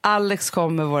Alex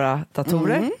kom med våra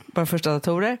datorer, våra första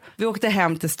datorer. Vi åkte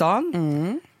hem till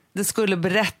stan. Det skulle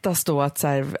berättas då att, så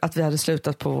här, att vi hade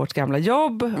slutat på vårt gamla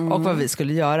jobb och vad vi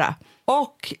skulle göra.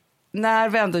 Och när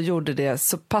vi ändå gjorde det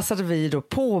så passade vi då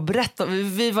på att berätta.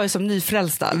 Vi var ju som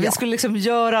nyfrälsta. Ja. Vi skulle liksom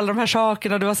göra alla de här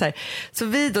sakerna. Och det var så här. Så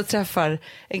vi då träffar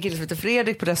en kille som heter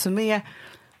Fredrik på Resumé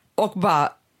och bara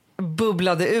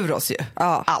bubblade ur oss ju.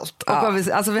 Ja. Allt. Och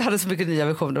vi hade så mycket nya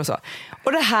visioner och så.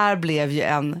 Och det här blev ju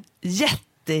en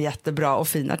jättebra och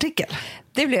fin artikel.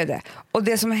 Det blev det. Och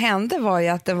det som hände var ju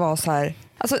att det var så här,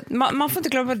 alltså man får inte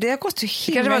glömma att det har gått så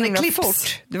himla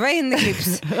fort. Det var en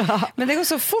eklips. Men det går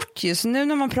så fort ju. Så nu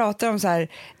när man pratar om så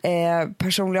här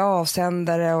personliga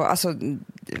avsändare och alltså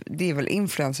det är väl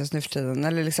influencers nu för tiden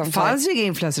eller liksom, fanns ju inga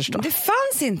influencers då. Det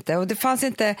fanns inte, och det fanns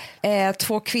inte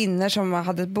 2 kvinnor som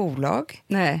hade ett bolag.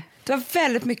 Nej. Det var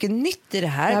väldigt mycket nytt i det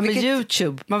här. Det här med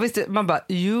YouTube. Man bara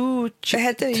YouTube. Det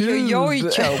hette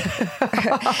YouTube.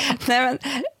 Nej men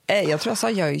jag tror jag sa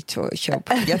YouTube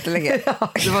jättelänge.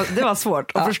 Det var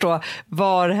svårt att förstå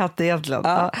vad det hette egentligen.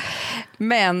 Ja.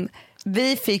 Men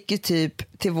vi fick ju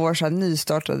typ till vår så här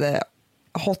nystartade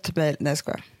Hotmail, nej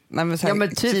ska jag. Nej, men så här,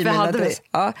 typ hade vi.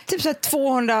 Ja, typ så här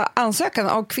 200 ansökan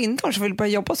av kvinnor som ville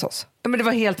börja jobba hos oss. Ja, men det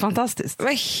var helt fantastiskt. Det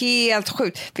var helt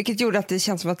sjukt, vilket gjorde att det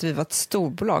känns som att vi var ett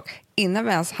storbolag innan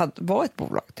vi ens var ett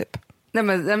bolag typ. Nej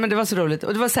men det var så roligt.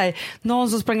 Och det var så här, någon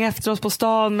som sprang efter oss på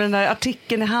stan med den där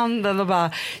artikeln i handen och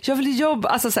bara, jag vill jobba.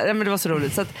 Alltså så här, men det var så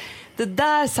roligt. Så att det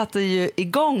där satte ju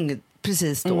igång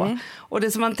precis då. Och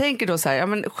det som man tänker då så här, ja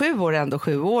men 7 år är ändå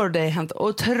 7 år. Det har hänt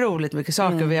otroligt mycket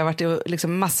saker. Vi har varit i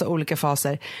liksom massa olika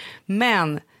faser.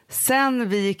 Men sen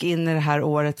vi gick in i det här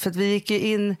året, för att vi gick ju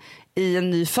in i en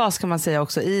ny fas kan man säga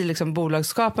också i liksom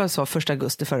bolagsskapen så 1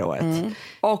 augusti förra året.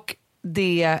 Och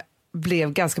det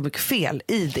blev ganska mycket fel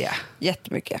i det.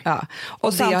 Jättemycket. Ja.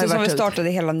 Och samtidigt som vi startade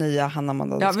hela nya Hanna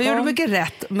Amanda. Ja, vi gjorde mycket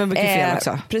rätt men mycket fel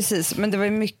också. Precis, men det var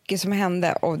mycket som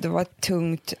hände och det var ett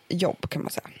tungt jobb kan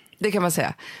man säga. Det kan man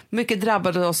säga. Mycket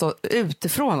drabbade oss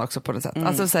utifrån också på något sätt.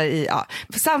 Alltså, så här,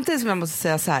 samtidigt som jag måste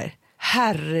säga så här,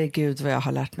 herregud vad jag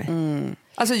har lärt mig.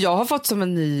 Alltså jag har fått som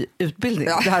en ny utbildning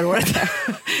det här året.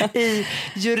 I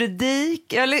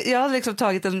juridik. Jag har liksom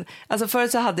tagit en, alltså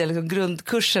förut så hade jag liksom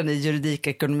grundkursen i juridik,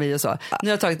 ekonomi och så. Nu har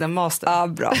jag tagit en master. Ja,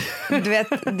 bra. Du vet,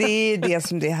 det är det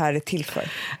som det här är till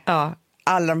för. Ja.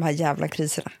 Alla de här jävla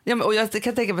kriserna. Ja, men, och jag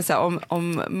kan tänka mig så här,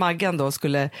 om Maggan då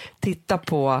skulle titta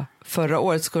på förra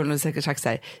året skulle hon säkert sagt så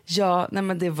här,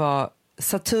 men det var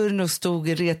Saturnus stod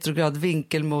i retrograd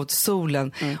vinkel mot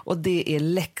solen och det är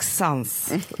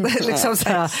läxans. Liksom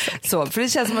så. För det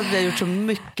känns som att vi har gjort så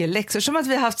mycket läxor. Som att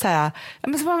vi har haft så här,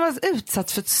 men som att man varit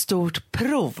utsatt för ett stort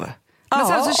prov. Men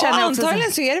sen så känner jag också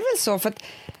antagligen så är det väl så för att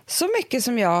så mycket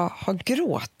som jag har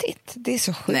gråtit, det är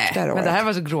så sjukt där året. Men det här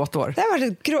var så gråtår. Jag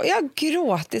har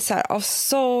gråtit så här av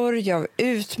sorg, av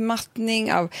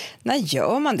utmattning, av när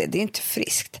gör man det? Det är inte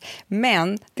friskt.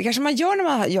 Men det kanske man gör när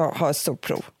man har ett stort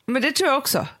prov. Men det tror jag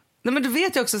också. Nej, men du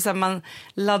vet ju också så här, man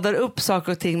laddar upp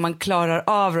saker och ting, man klarar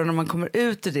av det och när man kommer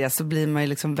ut ur det så blir man ju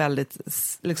liksom väldigt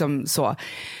liksom så.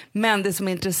 Men det som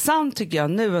är intressant tycker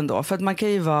jag nu ändå, för att man kan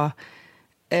ju vara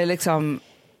liksom,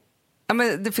 ja,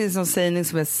 men det finns någon sägning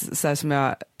som är så här, som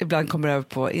jag ibland kommer över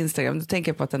på Instagram, då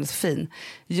tänker jag på att den är så fin.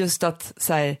 Just att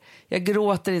så här, jag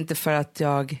gråter inte för att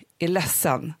jag är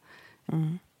ledsen.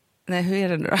 Nej, hur är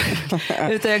det nu då?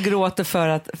 Utan jag gråter för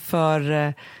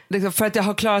att jag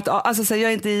har klarat av, alltså så här, jag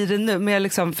är inte i det nu, men jag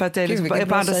liksom, för att jag liksom, är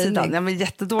på andra sidan. Ja, men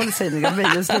jättedålig sägning av mig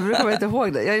just nu, men kommer jag inte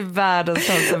ihåg det. Jag är världens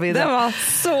sämsta vinnare. Det var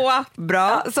så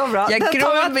bra. Ja, så bra. Jag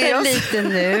gråter lite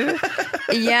nu,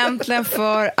 egentligen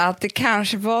för att det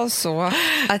kanske var så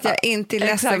att jag inte är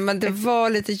ledsen, men det var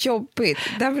lite jobbigt.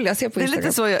 Där vill jag se på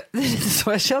Instagram. Det är lite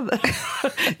så jag känner.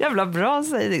 Jävla bra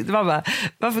sägning. Det var bara,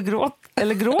 varför gråt?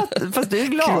 Fast du är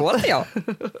glad. Gråt, ja.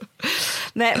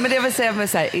 Nej, men det jag vill säga med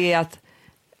så här är att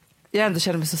jag ändå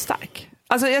känner mig så stark.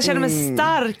 Alltså jag känner mig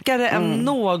starkare än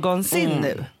någonsin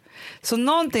nu. Så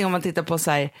någonting om man tittar på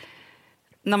så här,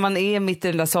 när man är mitt i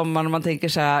den där sommaren och man tänker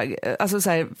så här, alltså så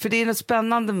här, för det är något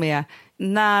spännande med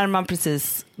när man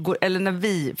precis går, eller när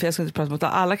vi, för jag ska inte prata mot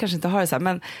alla kanske inte har det så här,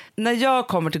 men när jag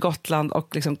kommer till Gotland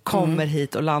och liksom kommer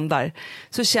hit och landar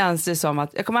så känns det som att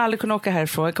jag kommer aldrig kunna åka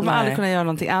härifrån, jag kommer aldrig kunna göra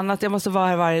någonting annat, jag måste vara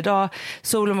här varje dag,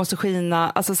 solen måste skina,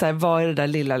 alltså så här, vad är det där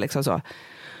lilla liksom så.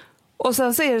 Och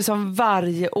sen så är det som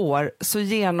varje år så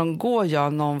genomgår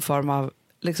jag någon form av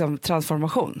liksom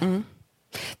transformation.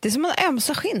 Det är som en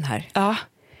ömsa skinn här. Ja.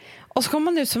 Och så kommer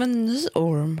man ut som en ny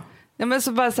orm. Ja, men,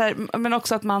 så bara så här, men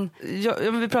också att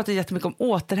vi pratar jättemycket om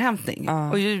återhämtning.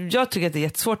 Och jag tycker att det är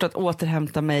jättesvårt att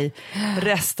återhämta mig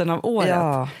resten av året.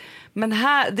 Ja. Men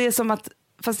här, det är som att,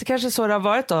 fast det kanske är så det har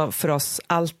varit då för oss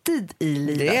alltid i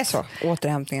livet. Det är så,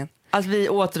 återhämtningen. Att vi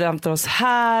återhämtar oss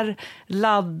här,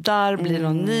 laddar, blir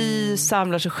någon ny,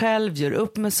 samlar sig själv, gör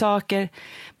upp med saker.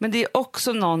 Men det är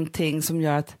också någonting som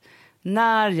gör att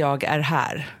när jag är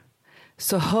här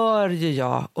så hör ju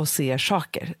jag och ser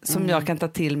saker som jag kan ta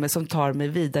till mig, som tar mig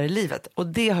vidare i livet. Och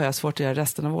det har jag svårt att göra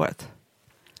resten av året.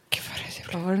 Gud,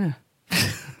 vad var det nu?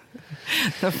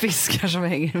 Det var fiskar som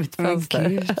hänger i mitt fönster.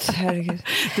 Gud, herregud.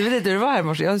 Du vet inte hur det var här i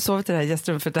morse. Jag har sovit i det här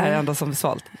gästrummet för det här är enda som är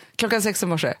svalt. 6:00 i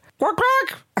morse.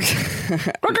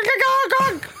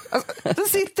 Alltså, då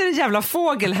sitter en jävla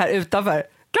fågel här utanför.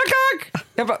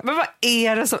 Jag bara, men vad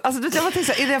är det som... Alltså, jag bara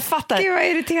tänkte så här, jag fattar. Gud, vad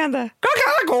irriterande.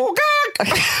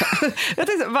 Jag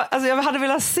tänkte, alltså, jag hade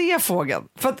velat se fågeln.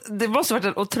 För att det måste varit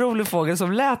en otrolig fågel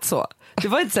som lät så. Det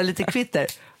var inte så här lite kvitter.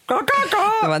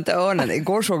 Det var inte örnen.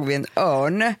 Igår såg vi en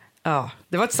örn. Ja,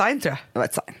 det var ett sign tror jag. Det var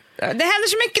ett sign. Det händer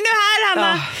så mycket nu här,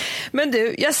 Hanna. Men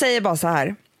du, jag säger bara så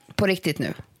här. På riktigt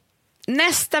nu.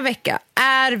 Nästa vecka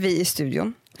är vi i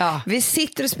studion. Ja. Vi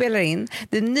sitter och spelar in.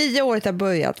 Det nya året har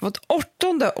börjat. Vårt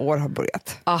 8:e år har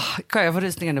börjat. Kan jag få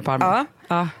rysningar nu på armen?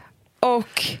 Ja.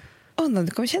 Och undrar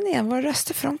du kommer känna igen våra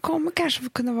röster, för de kommer kanske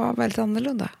kunna vara väldigt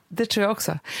annorlunda. Det tror jag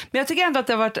också. Men jag tycker ändå att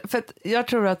det har varit, för att jag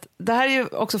tror att det här är ju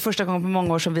också första gången på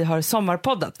många år som vi har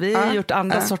sommarpoddat. Vi har gjort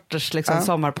andra sorters liksom,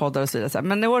 sommarpoddar och så vidare.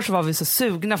 Men i år så var vi så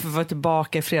sugna för att vara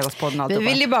tillbaka i Fredagspodden. Vi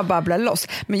vill ju bara babbla loss.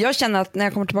 Men jag känner att när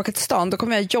jag kommer tillbaka till stan, då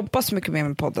kommer jag jobba så mycket mer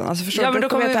med podden. Alltså, förstår men då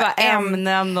kommer vi vara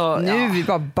ämnen och... Nu vi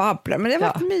bara babblar. Men det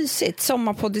har varit mysigt.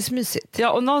 Sommarpodd är mysigt.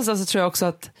 Ja, och någonstans så tror jag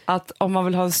också att om man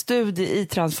vill ha en studie i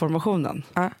transformationen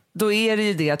då är det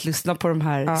ju det att lyssna på de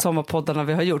här sommarpoddarna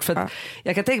vi har gjort. För att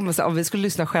jag kan tänka mig så, om vi skulle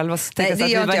lyssna själva så tänker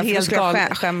jag att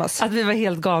vi var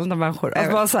helt galna människor.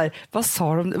 Alltså bara så här, vad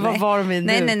sa de? Vad var de i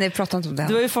nu? Nej, prata inte om det.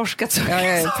 Du har ju forskat så.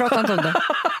 Prata inte om det.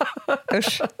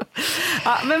 Usch.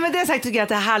 Men med det sagt tycker jag att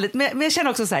det är härligt. Men jag känner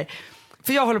också så här,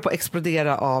 för jag håller på att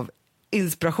explodera av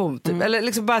inspiration typ. Eller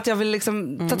liksom bara att jag vill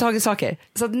liksom ta tag i saker.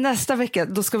 Så att nästa vecka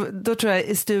då tror jag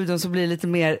i studion så blir det lite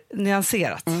mer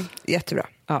nyanserat. Jättebra.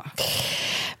 Ja.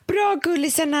 Bra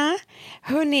gullisarna.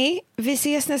 Hörrni, vi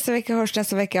ses nästa vecka, hörs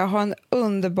nästa vecka. Ha en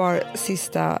underbar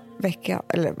sista vecka.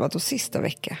 Eller vadå sista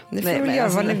vecka? Ni får väl göra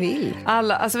vad ni vill.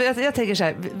 Jag tänker så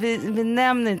här, vi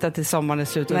nämner inte att det är sommaren är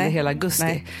slut under hela augusti.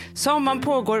 Nej. Sommaren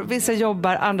pågår, vissa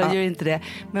jobbar, andra gör inte det.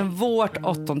 Men vårt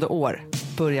 8:e år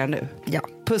börjar nu. Ja.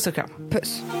 Puss och kram.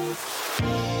 Puss.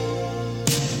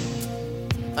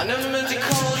 I never meant to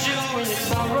call you in your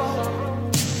sorrow.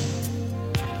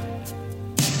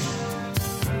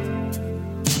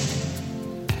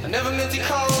 I never meant to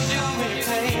call you in your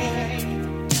pain.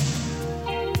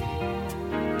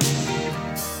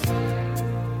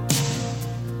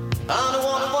 I'm the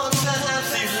one who wants to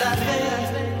have you laughing.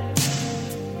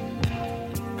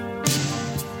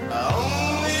 I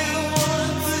only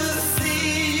want to see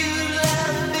you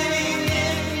laughing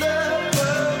in the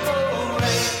purple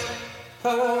rain.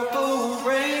 Purple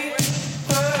rain,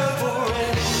 purple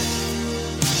rain.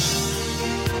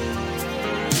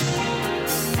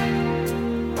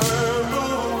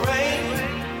 Purple rain,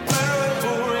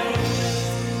 purple rain.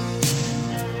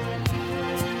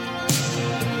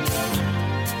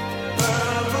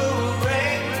 Purple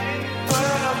rain,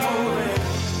 purple rain.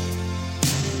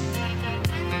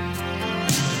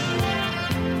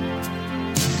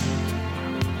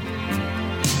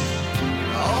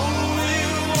 Only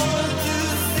want to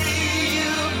see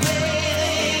you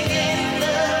bathing in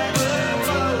the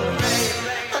purple rain.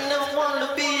 I never want to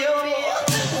be your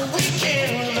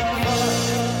weekend lover.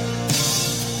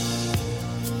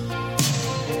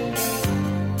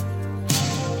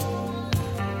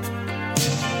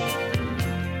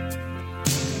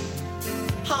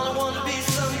 I don't want to be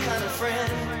some kind of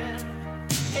friend.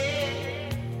 Hey.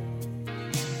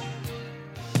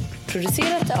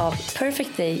 Producerat av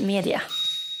Perfect Day Media.